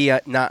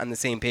QB not on the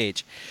same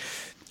page.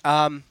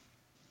 Yeah.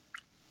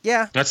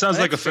 That sounds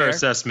like a fair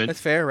assessment.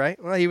 That's fair,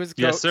 right? Well, he was a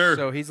coach, yes, sir.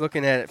 So he's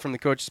looking at it from the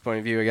coach's point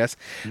of view, I guess.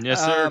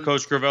 Yes, sir,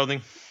 Coach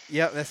Gravelding.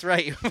 Yeah, that's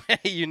right.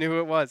 You knew who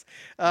it was.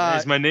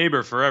 He's my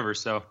neighbor forever,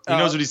 so he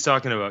knows what he's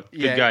talking about.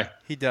 Good guy.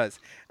 He does.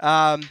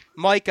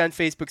 Mike on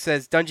Facebook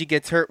says, Dungey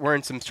gets hurt, we're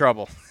in some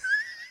trouble.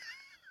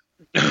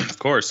 Of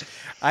course.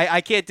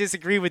 I can't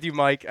disagree with you,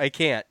 Mike. I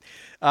can't.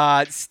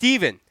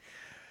 Steven,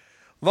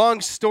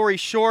 long story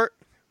short,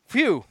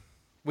 phew,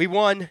 we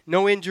won.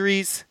 No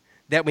injuries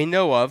that we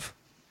know of,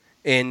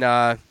 in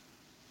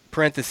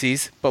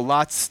parentheses, but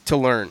lots to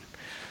learn.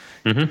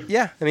 Mm-hmm.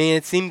 Yeah,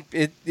 it seemed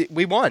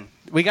we won.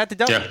 We got the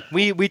W.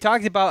 Yeah. We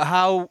talked about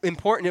how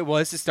important it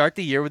was to start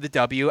the year with the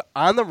W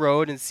on the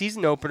road in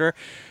season opener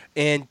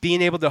and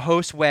being able to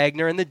host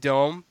Wagner in the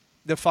Dome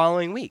the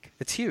following week.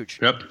 It's huge.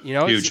 Yep.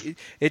 Huge.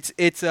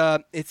 It's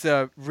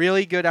a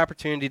really good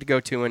opportunity to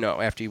go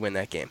 2-0 after you win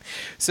that game.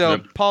 So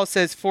Paul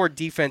says Ford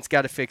defense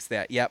got to fix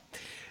that. Yep.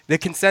 The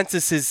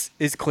consensus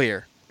is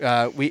clear.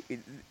 The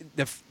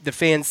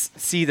fans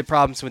see the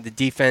problems with the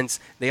defense.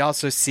 They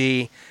also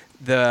see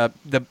the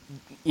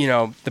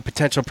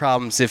potential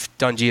problems if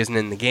Dungey isn't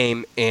in the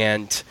game,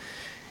 and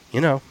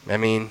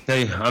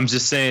hey, I'm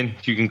just saying,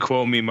 you can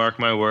quote me, mark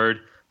my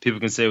word.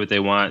 People can say what they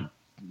want.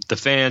 The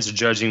fans are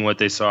judging what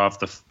they saw off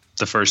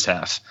the first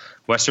half.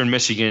 Western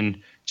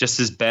Michigan,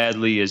 just as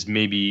badly as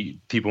maybe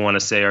people want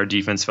to say our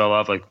defense fell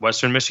off, like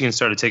Western Michigan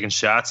started taking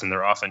shots and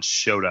their offense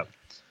showed up.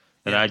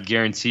 And I'd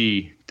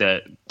guarantee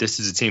that this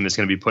is a team that's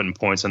going to be putting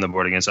points on the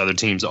board against other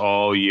teams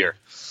all year.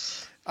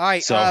 All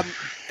right, so,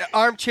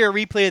 armchair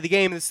replay of the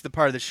game. This is the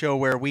part of the show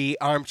where we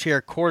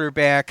armchair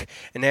quarterback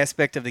an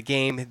aspect of the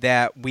game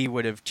that we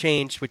would have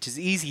changed, which is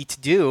easy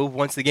to do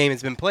once the game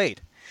has been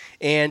played.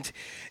 And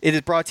it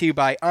is brought to you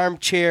by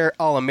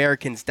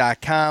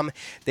ArmchairAllAmericans.com.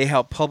 They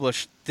help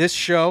publish this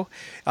show.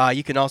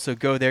 You can also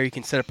go there. You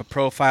can set up a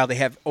profile. They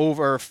have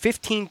over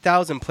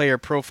 15,000 player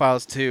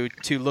profiles to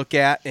look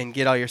at and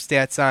get all your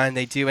stats on.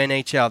 They do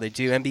NHL. They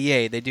do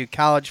NBA. They do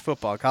college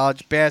football,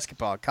 college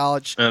basketball,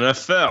 college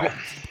NFL,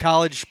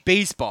 college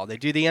baseball. They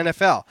do the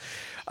NFL.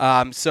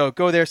 So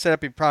go there, set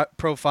up your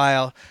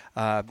profile,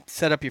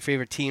 set up your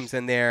favorite teams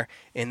in there,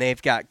 and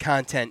they've got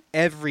content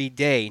every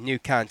day, new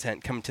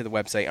content coming to the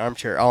website,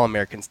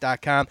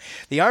 ArmchairAllAmericans.com.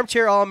 The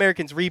Armchair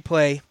All-Americans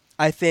replay,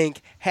 I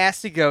think,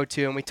 has to go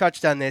to, and we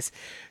touched on this,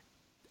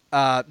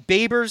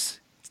 Babers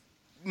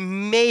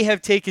may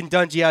have taken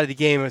Dungy out of the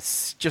game.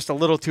 It's just a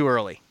little too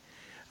early.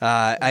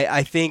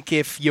 I think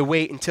if you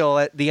wait until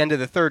at the end of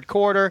the third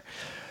quarter,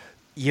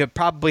 you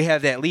probably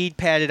have that lead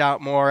padded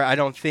out more. I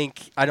don't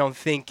think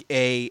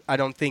they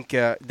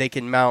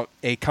can mount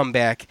a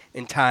comeback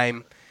in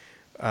time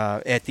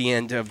at the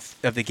end of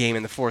the game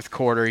in the fourth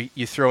quarter.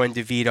 You throw in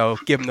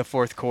DeVito, give him the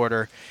fourth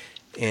quarter,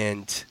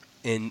 and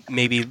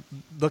maybe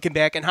looking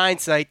back in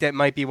hindsight, that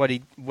might be what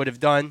he would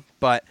have done.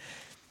 But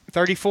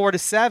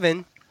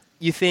 34-7,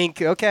 you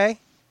think, okay,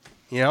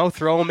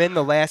 throw him in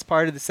the last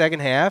part of the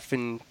second half,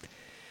 and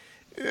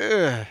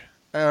I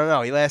don't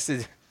know. He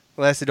lasted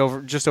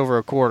just over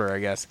a quarter, I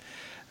guess.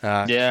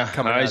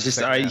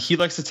 He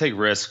likes to take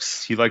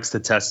risks. He likes to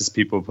test his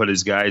people, put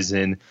his guys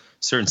in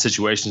certain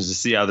situations to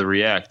see how they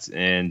react.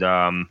 And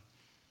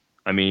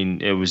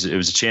it was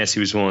a chance he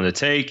was willing to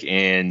take.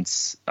 And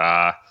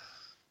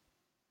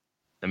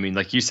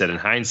like you said, in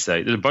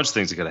hindsight, there's a bunch of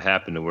things that could have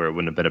happened to where it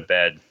wouldn't have been a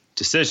bad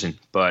decision.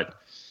 But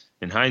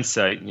in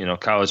hindsight,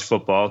 college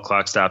football,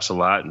 clock stops a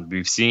lot, and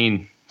we've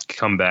seen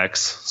comebacks.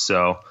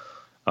 So,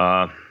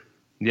 I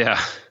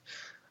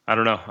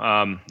don't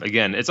know.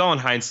 Again, it's all in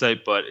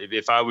hindsight, but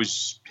if I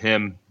was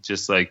him,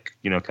 just like,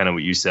 kind of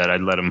what you said,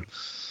 I'd let him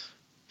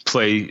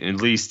play at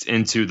least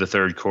into the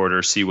third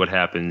quarter, see what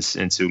happens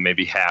into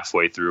maybe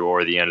halfway through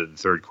or the end of the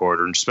third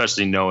quarter, and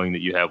especially knowing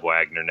that you have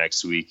Wagner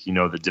next week.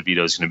 That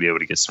DeVito's going to be able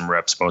to get some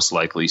reps most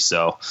likely.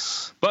 So,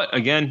 but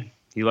again,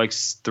 he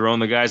likes throwing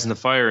the guys in the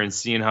fire and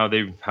seeing how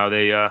they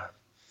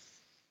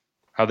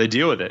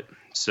deal with it.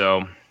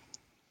 So,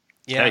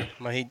 yeah,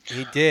 well, he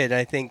did.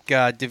 I think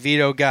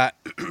DeVito got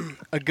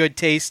a good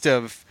taste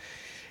of,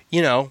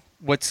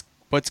 what's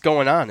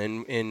going on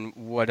and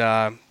what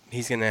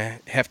he's going to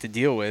have to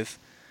deal with.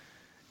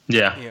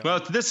 Yeah.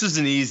 Well, this is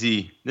an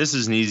easy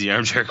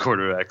armchair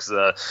quarterback.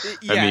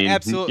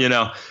 Absolutely.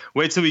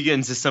 Wait till we get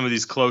into some of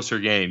these closer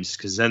games,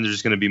 because then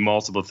there's going to be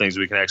multiple things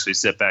we can actually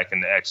sit back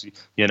and actually,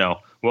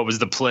 what was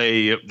the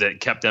play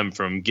that kept them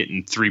from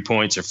getting 3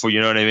 points or 4,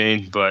 you know what I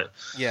mean? But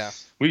yeah,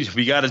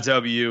 we got a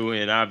W,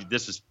 and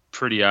this was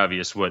pretty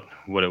obvious what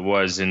it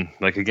was. And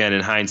again,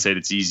 in hindsight,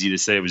 it's easy to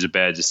say it was a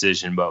bad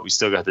decision, but we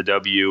still got the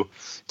W.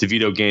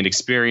 DeVito gained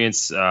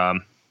experience.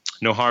 No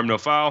harm, no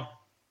foul.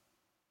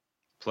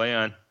 Play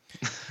on.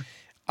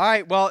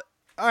 All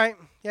right.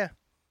 Yeah.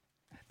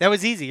 That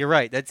was easy. You're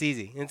right. That's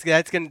easy.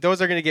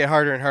 Those are going to get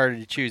harder and harder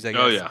to choose, I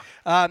guess. Oh,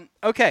 yeah.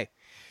 Okay.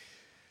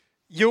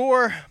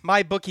 Your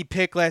MyBookie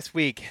pick last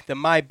week. The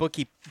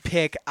MyBookie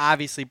pick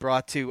obviously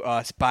brought to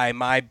us by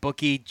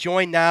MyBookie.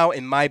 Join now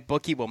and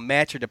MyBookie will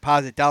match your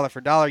deposit dollar for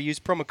dollar. Use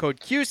promo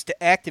code CUSE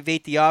to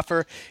activate the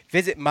offer.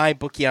 Visit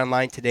MyBookie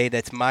online today.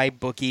 That's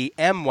MyBookie,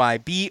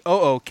 MyBookie.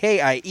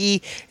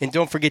 And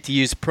don't forget to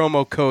use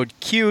promo code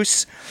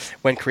CUSE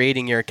when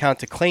creating your account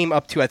to claim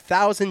up to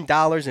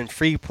 $1,000 in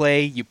free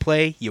play. You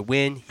play, you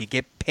win, you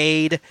get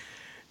paid.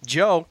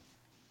 Joe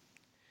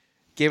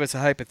gave us a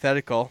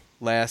hypothetical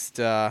last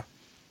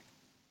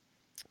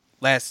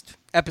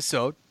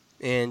episode,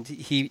 and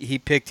he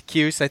picked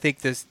Cuse. I think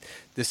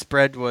the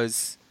spread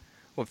was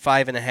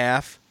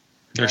 5.5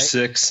 or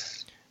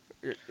 6.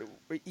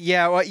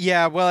 Yeah,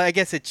 well, I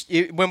guess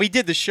when we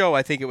did the show,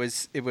 I think it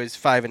was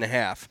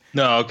 5.5.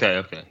 No,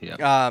 okay,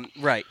 yeah.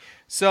 Right.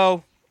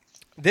 So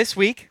this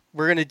week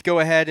we're gonna go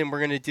ahead and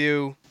we're gonna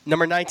do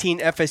number 19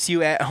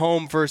 FSU at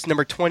home versus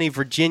number 20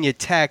 Virginia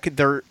Tech.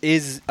 There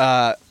is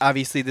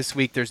obviously this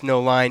week there's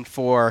no line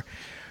for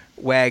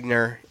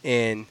Wagner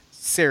in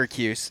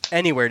Syracuse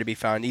anywhere to be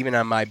found, even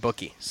on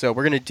MyBookie. So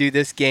we're going to do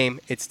this game.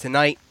 It's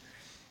tonight.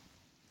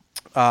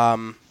 We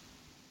are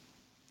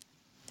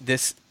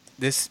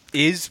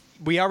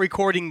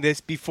recording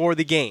this before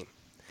the game.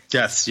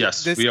 Yes,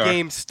 this we are.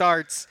 Game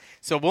starts,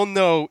 so we'll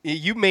know.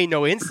 You may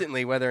know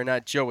instantly whether or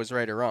not Joe was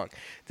right or wrong.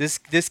 This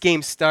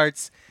game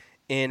starts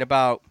in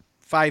about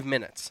 5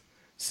 minutes.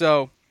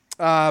 So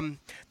the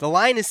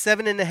line is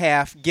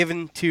 7.5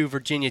 given to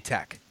Virginia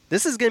Tech.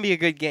 This is going to be a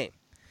good game.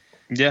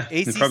 Yeah,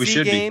 ACC it probably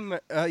should game, be.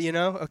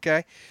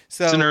 Okay.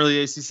 So it's an early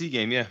ACC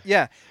game, yeah.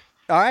 Yeah.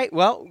 All right.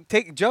 Well,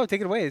 Joe,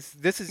 take it away.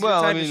 This is your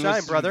time to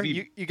shine, brother.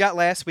 You got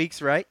last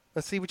week's right.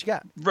 Let's see what you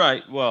got.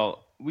 Right.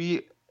 Well,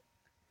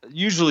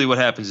 usually what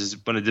happens is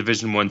when a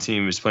Division I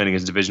team is playing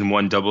against a Division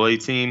I AA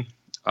team,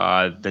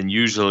 then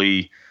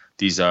usually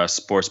these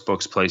sports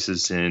books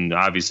places and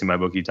obviously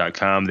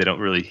MyBookie.com, they don't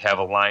really have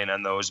a line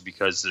on those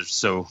because they're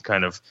so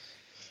kind of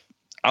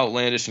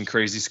outlandish and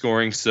crazy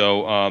scoring.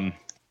 So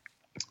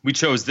we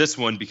chose this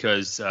one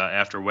because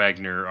after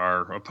Wagner,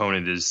 our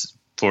opponent is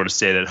Florida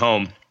State at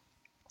home,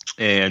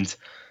 and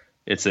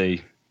it's a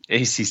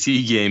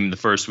ACC game the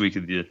first week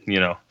of the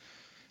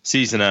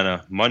season on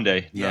a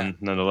Monday,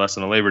 nonetheless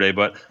on a Labor Day.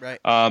 But right.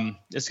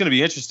 It's going to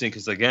be interesting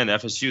because again,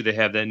 FSU, they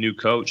have that new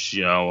coach,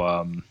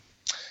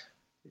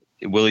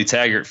 Willie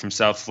Taggart from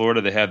South Florida.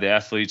 They have the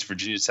athletes.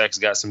 Virginia Tech's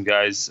got some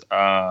guys.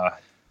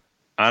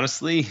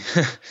 Honestly,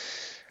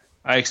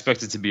 I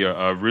expect it to be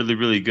a really,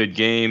 really good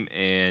game,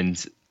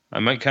 and I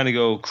might kind of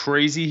go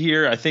crazy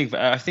here. I think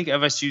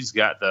FSU's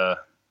got the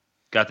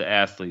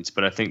athletes,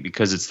 but I think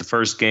because it's the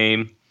first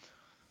game,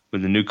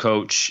 with the new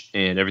coach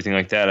and everything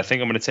like that. I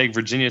think I'm going to take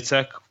Virginia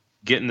Tech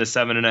getting the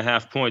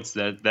 7.5 points.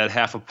 That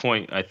half a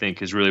point, I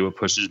think, is really what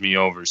pushes me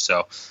over.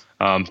 So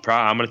I'm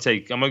going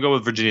to go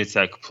with Virginia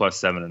Tech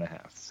plus 7.5.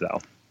 So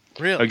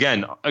really,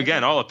 again,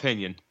 all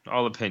opinion.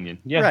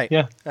 Yeah, right.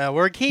 Yeah.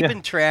 We're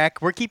keeping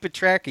track. We're keeping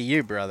track of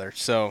you, brother.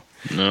 So,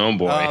 oh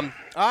boy. All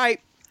right.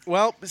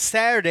 Well,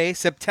 Saturday,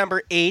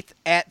 September 8th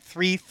at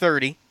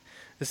 3:30.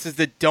 This is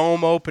the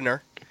Dome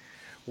opener.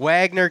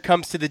 Wagner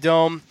comes to the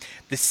Dome.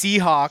 The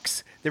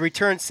Seahawks, they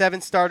return 7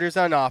 starters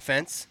on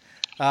offense.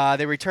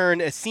 They return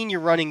a senior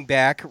running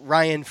back,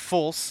 Ryan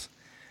Fultz,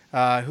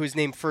 who was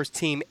named first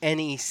team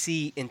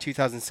NEC in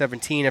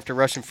 2017 after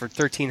rushing for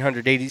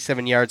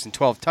 1,387 yards and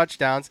 12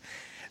 touchdowns.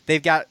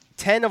 They've got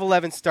 10 of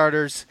 11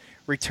 starters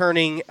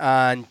returning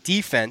on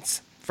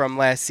defense from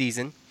last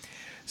season.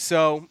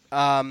 So,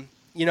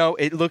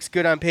 it looks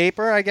good on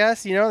paper, I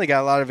guess. They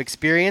got a lot of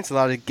experience, a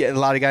lot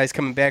of guys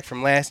coming back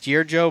from last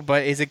year, Joe.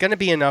 But is it going to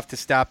be enough to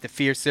stop the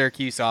fierce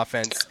Syracuse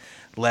offense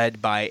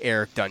led by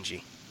Eric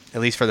Dungey,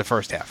 at least for the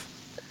first half?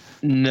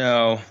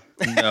 No,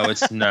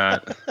 it's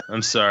not.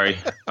 I'm sorry.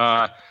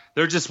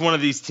 They're just one of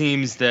these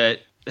teams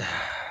that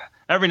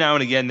every now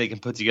and again they can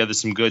put together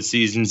some good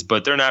seasons,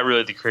 but they're not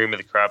really the cream of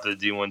the crop of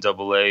the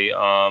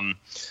D1AA.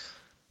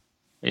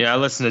 I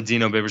listened to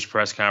Dino Babers'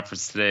 press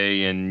conference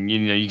today, and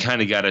you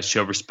kind of got to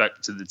show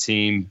respect to the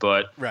team.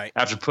 But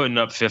after putting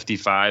up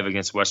 55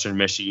 against Western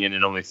Michigan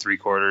in only 3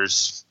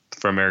 quarters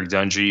from Eric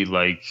Dungey,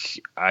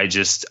 I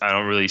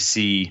don't really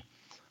see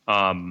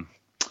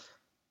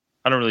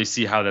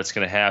how that's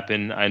going to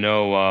happen. I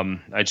know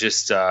I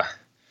just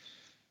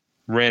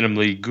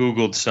randomly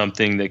Googled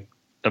something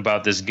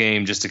about this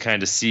game just to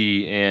kind of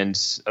see, and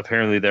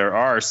apparently there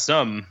are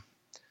some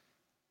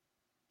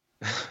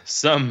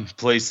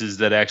places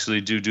that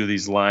actually do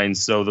these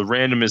lines. So the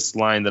randomest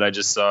line that I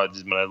just saw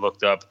when I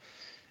looked up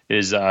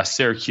is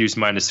Syracuse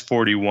minus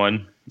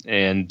 41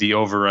 and the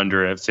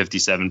over-under at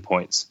 57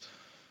 points.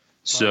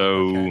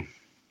 So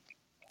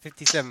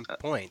 57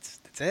 points.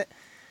 That's it?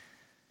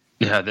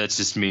 Yeah, that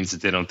just means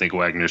that they don't think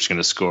Wagner's going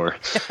to score.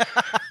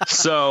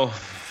 So,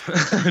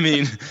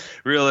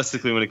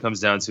 realistically, when it comes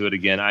down to it,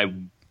 again,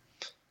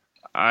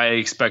 I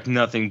expect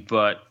nothing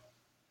but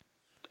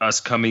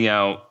us coming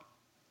out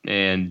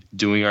and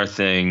doing our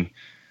thing,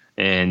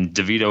 and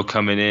DeVito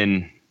coming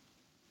in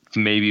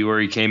maybe where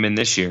he came in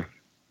this year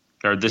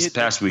or this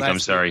past week. I'm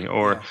sorry.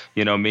 Or,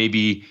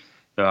 maybe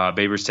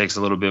Babers takes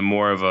a little bit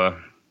more of a,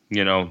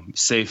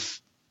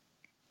 safe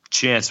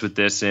chance with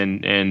this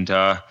and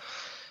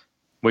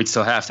waits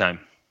till halftime.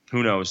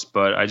 Who knows?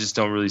 But I just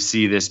don't really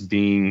see this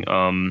being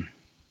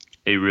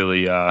a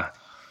really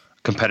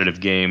competitive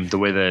game. The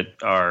way that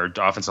our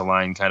offensive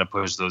line kind of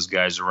pushed those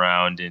guys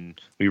around and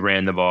we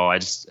ran the ball.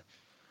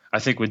 I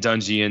think with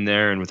Dungey in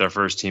there and with our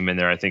first team in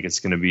there, I think it's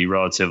going to be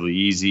relatively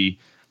easy.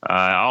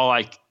 All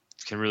I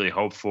can really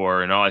hope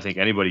for, and all I think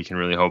anybody can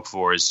really hope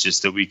for, is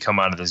just that we come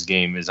out of this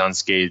game as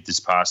unscathed as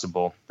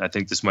possible. I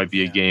think this might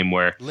be a game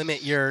where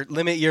limit your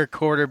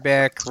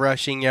quarterback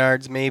rushing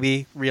yards,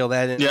 maybe reel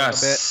that in a little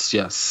bit.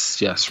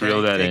 Yes,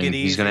 reel that in.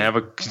 He's gonna have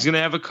a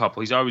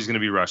couple. He's always gonna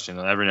be rushing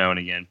every now and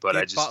again. But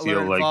I just Butler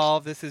feel like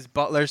involved. This is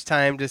Butler's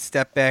time to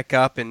step back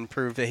up and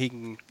prove that he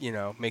can,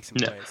 make some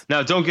plays.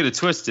 Now, don't get it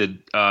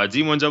twisted.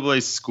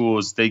 D1AA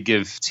schools, they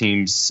give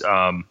teams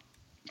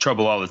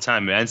trouble all the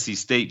time. NC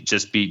State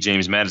just beat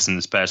James Madison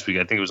this past week. I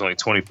think it was only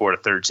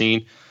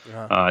 24-13.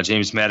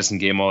 James Madison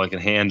gave them all they can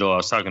handle. I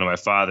was talking to my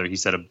father. He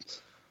said a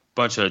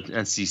bunch of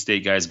NC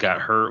State guys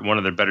got hurt. One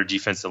of their better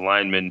defensive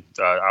linemen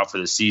out for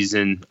the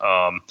season.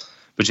 But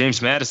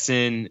James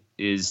Madison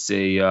is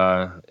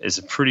a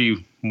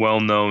pretty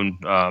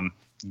well-known,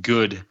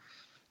 good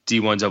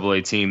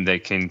D1AA team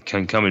that can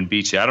come and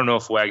beat you. I don't know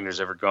if Wagner's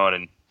ever gone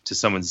into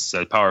someone's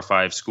Power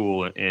 5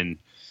 school and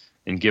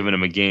giving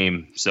them a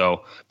game.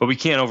 So, but we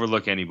can't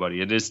overlook anybody.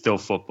 It is still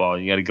football.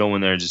 You got to go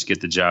in there and just get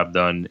the job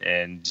done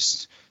and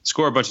just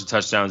score a bunch of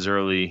touchdowns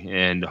early,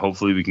 and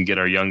hopefully we can get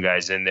our young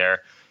guys in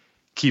there,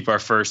 keep our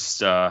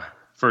first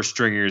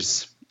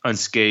stringers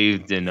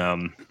unscathed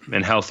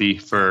and healthy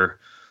for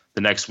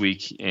the next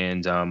week.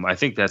 And I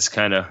think that's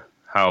kind of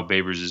how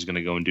Babers is going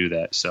to go and do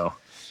that. So.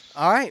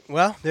 All right.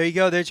 Well, there you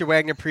go. There's your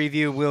Wagner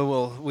preview.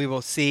 We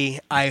will see.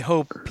 I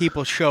hope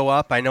people show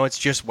up. I know it's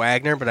just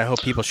Wagner, but I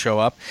hope people show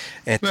up.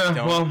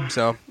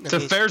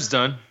 The fair's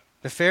done.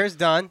 The fair's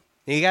done.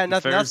 You got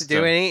nothing else to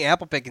do. It ain't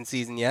apple picking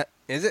season yet,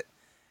 is it?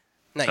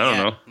 Not yet. I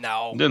don't know.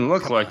 No. Didn't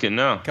look like it,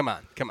 no. Come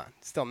on.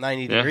 It's still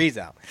 90 degrees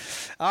out.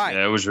 All right.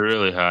 Yeah, it was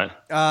really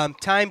hot.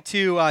 Time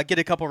to get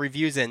a couple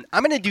reviews in.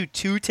 I'm going to do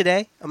 2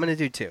 today.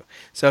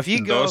 So if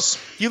you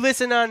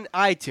listen on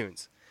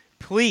iTunes,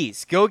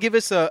 please go give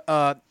us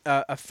a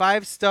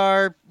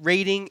 5-star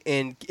rating,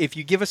 and if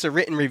you give us a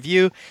written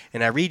review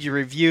and I read your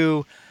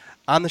review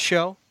on the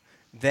show,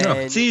 then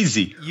it's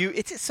easy.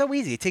 It's so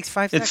easy. It takes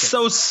 5 seconds. It's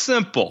so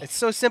simple.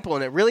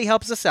 And it really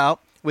helps us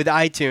out. with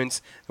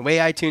iTunes, the way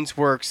iTunes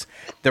works,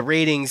 the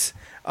ratings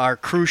are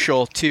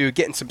crucial to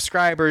getting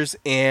subscribers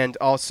and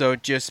also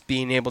just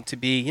being able to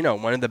be,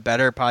 one of the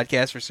better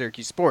podcasts for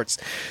Syracuse sports.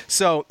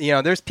 So,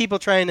 there's people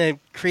trying to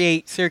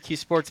create Syracuse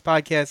sports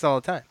podcasts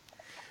all the time,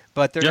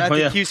 but they're not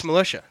the Cuse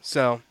Militia.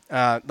 So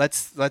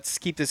let's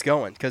keep this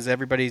going because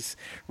everybody's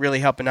really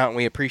helping out and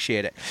we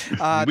appreciate it.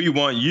 We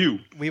want you.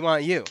 We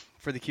want you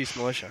for the Cuse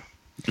Militia.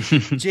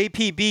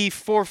 JPB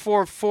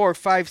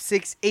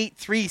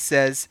 4445683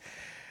 says,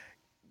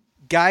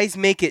 guys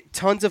make it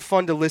tons of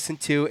fun to listen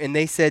to, and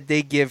they said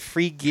they give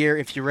free gear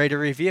if you write a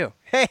review.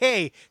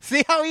 Hey,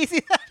 see how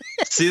easy that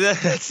is? See that?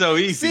 That's so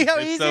easy. See how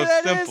easy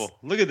that is? Simple.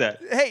 Look at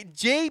that. Hey,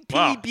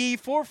 JPB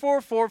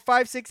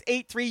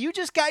 4445683, you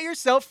just got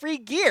yourself free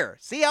gear.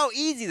 See how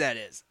easy that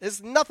is?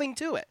 There's nothing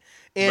to it.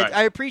 And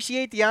I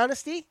appreciate the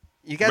honesty.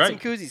 You got some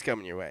koozies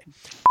coming your way.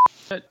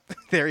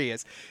 There he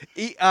is.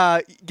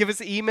 Give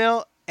us an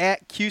email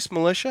at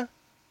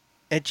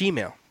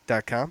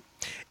cusemilitia@gmail.com.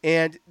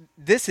 And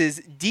this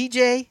is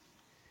DJ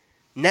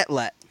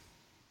Netlet.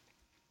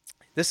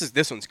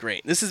 This one's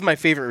great. This is my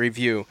favorite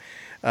review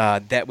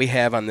that we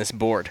have on this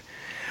board.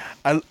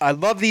 I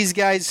love these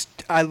guys.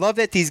 I love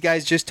that these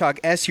guys just talk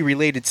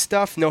SU-related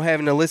stuff. No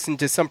having to listen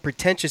to some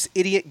pretentious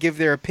idiot give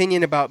their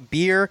opinion about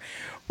beer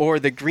or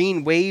the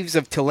green waves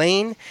of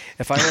Tulane.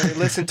 If I only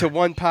listen to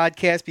one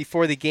podcast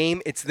before the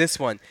game, it's this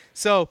one.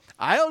 So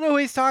I don't know who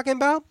he's talking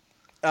about,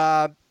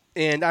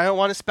 and I don't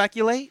want to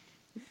speculate.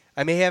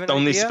 I may have an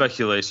Only idea.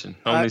 Speculation.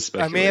 Only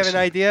speculation. I may have an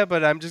idea,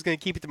 but I'm just going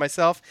to keep it to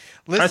myself.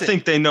 Listen, I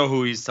think they know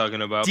who he's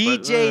talking about.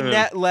 DJ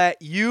Netlet,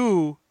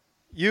 you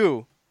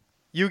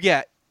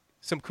get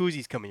some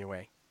koozies coming your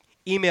way.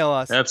 Email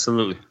us.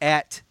 Absolutely.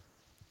 At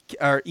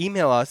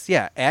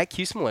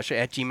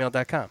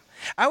cusemilitia@gmail.com.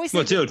 I always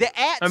think the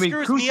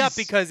screws me up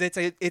because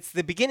it's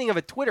the beginning of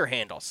a Twitter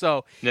handle.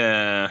 So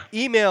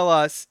email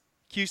us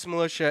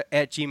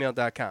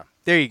cusemilitia@gmail.com.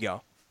 There you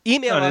go.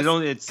 Email us.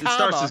 It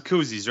starts as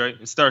koozies, right?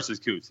 It starts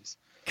as koozies.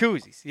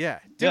 Koozies, yeah.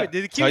 Dude,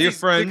 the tell your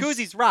friends. The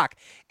koozies rock.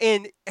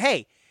 And,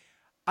 hey,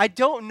 I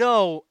don't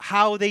know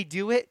how they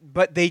do it,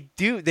 but they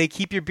do. They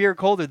keep your beer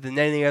colder than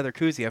any other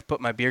koozie I've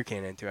put my beer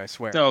can into, I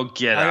swear. Oh,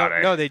 get out of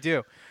here. No, they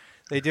do.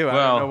 They do. Well,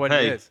 I don't know what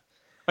it is.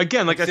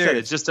 Again, like I said,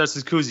 it just starts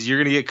as koozies.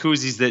 You're going to get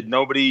koozies that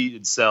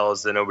nobody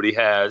sells, that nobody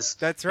has.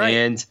 That's right.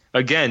 And,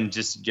 again,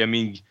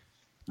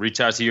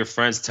 reach out to your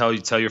friends, tell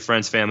your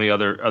friends, family,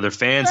 other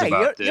fans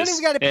about this. You don't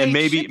even gotta pay and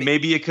shipping.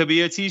 maybe it could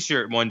be a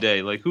T-shirt one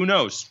day. Like, who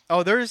knows?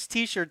 Oh, there's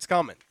T-shirts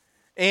coming.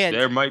 And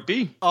there might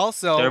be.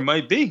 Also, there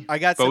might be.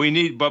 But we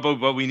need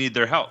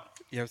their help.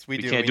 Yes, we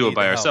do. We can't do it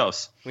by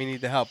ourselves. We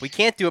need the help. We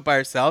can't do it by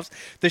ourselves.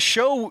 We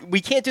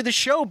can't do the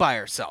show by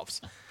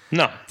ourselves.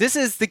 No. This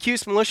is the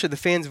Cuse Militia, the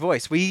fans'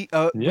 voice. We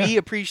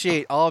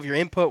appreciate all of your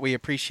input. We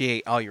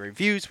appreciate all your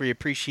reviews. We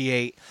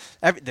appreciate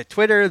the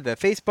Twitter, the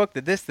Facebook,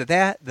 the this, the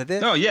that, the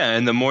this. Oh, yeah,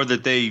 and the more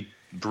that they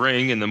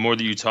bring and the more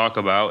that you talk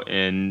about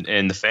and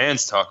the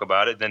fans talk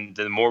about it, then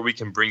the more we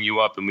can bring you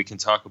up and we can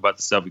talk about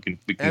the stuff. We can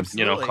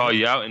call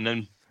you out and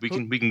then we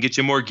can get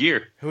you more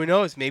gear. Who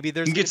knows? Maybe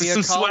there's going to be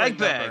some swag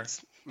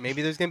bags.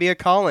 Maybe there's going to be a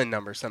call-in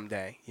number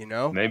someday,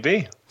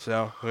 Maybe.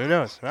 So, who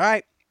knows? All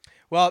right.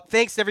 Well,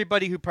 thanks to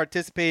everybody who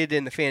participated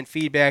in the fan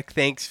feedback.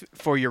 Thanks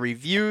for your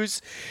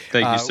reviews.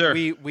 Thank you, sir.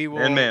 We will,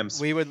 and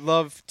ma'ams. We would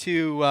love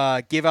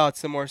to give out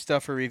some more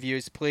stuff for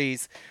reviews.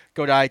 Please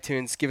go to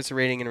iTunes, give us a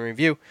rating and a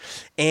review.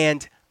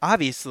 And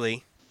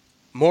obviously,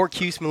 more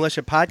Cuse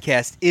Militia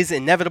podcast is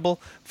inevitable.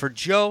 For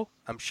Joe,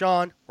 I'm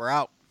Sean. We're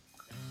out.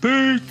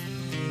 Peace.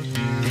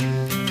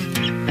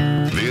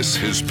 This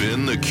has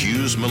been the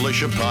Cuse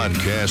Militia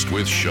Podcast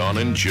with Sean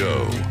and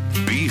Joe.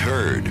 Be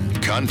heard.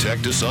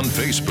 Contact us on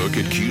Facebook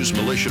at Cuse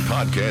Militia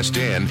Podcast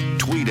and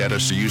tweet at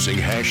us using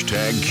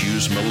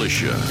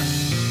 #CuseMilitia.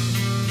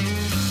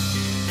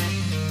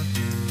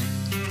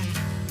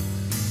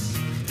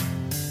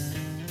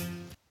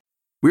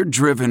 We're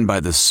driven by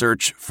the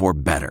search for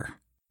better.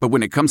 But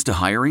when it comes to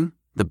hiring,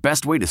 the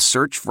best way to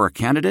search for a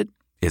candidate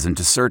isn't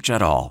to search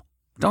at all.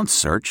 Don't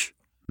search.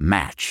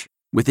 Match.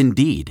 With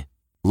Indeed.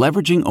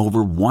 Leveraging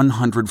over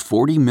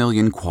 140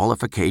 million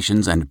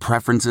qualifications and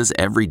preferences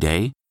every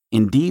day,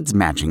 Indeed's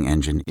matching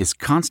engine is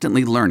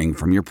constantly learning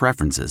from your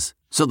preferences.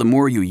 So the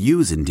more you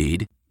use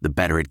Indeed, the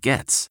better it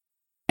gets.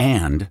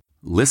 And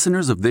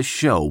listeners of this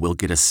show will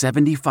get a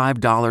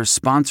 $75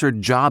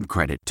 sponsored job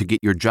credit to get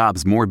your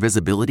jobs more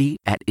visibility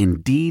at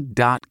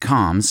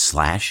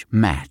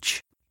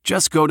Indeed.com/match.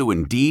 Just go to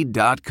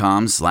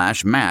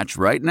Indeed.com/match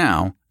right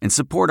now and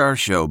support our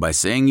show by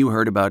saying you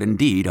heard about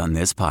Indeed on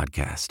this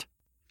podcast.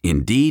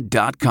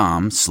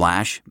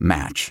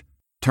 Indeed.com/match.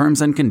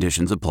 Terms and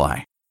conditions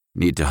apply.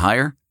 Need to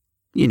hire?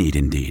 You need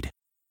Indeed.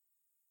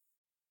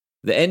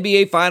 The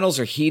NBA Finals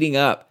are heating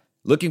up.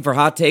 Looking for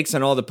hot takes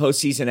on all the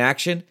postseason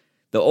action?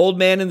 The Old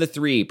Man and the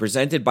Three,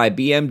 presented by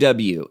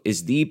BMW,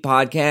 is the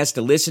podcast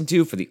to listen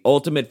to for the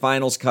ultimate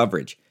finals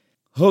coverage.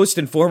 Host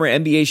and former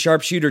NBA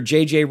sharpshooter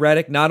JJ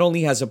Redick not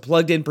only has a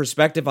plugged-in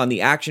perspective on the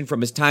action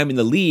from his time in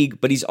the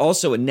league, but he's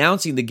also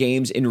announcing the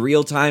games in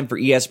real time for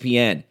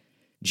ESPN.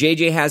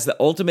 JJ has the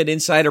ultimate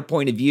insider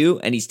point of view,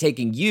 and he's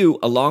taking you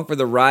along for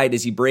the ride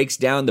as he breaks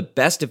down the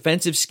best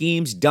defensive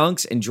schemes,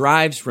 dunks, and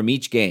drives from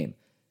each game.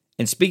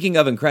 And speaking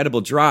of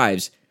incredible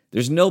drives,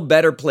 there's no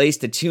better place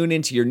to tune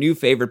into your new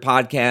favorite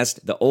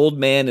podcast, The Old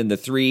Man and the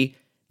Three,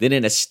 than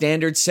in a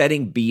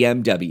standard-setting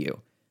BMW.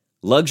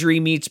 Luxury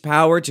meets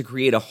power to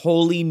create a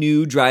wholly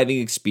new driving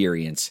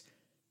experience.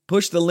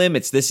 Push the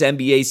limits this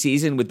NBA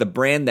season with the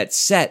brand that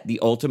set the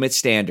ultimate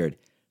standard,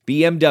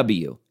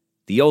 BMW,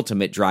 the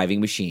ultimate driving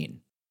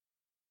machine.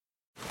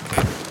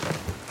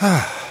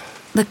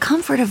 The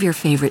comfort of your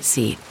favorite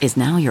seat is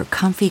now your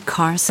comfy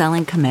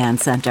car-selling command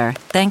center,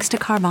 thanks to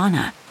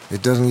Carvana.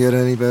 It doesn't get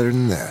any better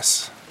than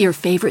this. Your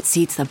favorite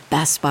seat's the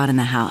best spot in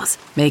the house.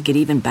 Make it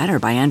even better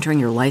by entering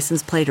your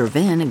license plate or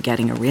VIN and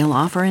getting a real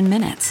offer in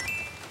minutes.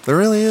 There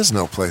really is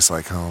no place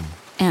like home.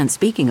 And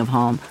speaking of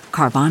home,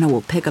 Carvana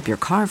will pick up your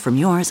car from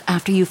yours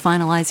after you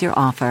finalize your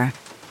offer.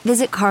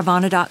 Visit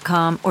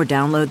Carvana.com or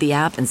download the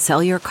app and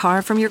sell your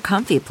car from your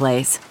comfy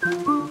place.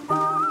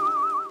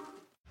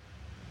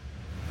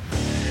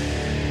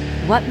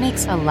 What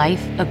makes a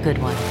life a good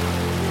one?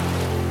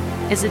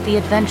 Is it the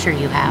adventure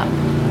you have?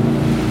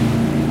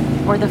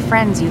 Or the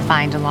friends you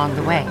find along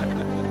the way?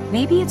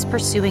 Maybe it's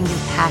pursuing your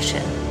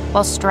passion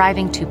while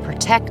striving to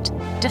protect,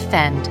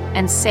 defend,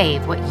 and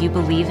save what you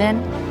believe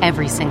in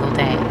every single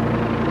day.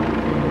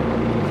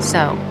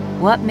 So,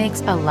 what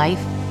makes a life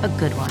a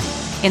good one?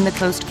 In the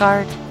Coast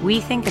Guard,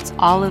 we think it's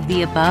all of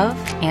the above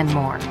and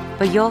more,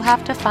 but you'll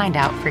have to find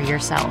out for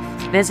yourself.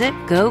 Visit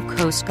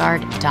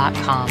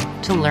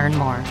GoCoastGuard.com to learn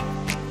more.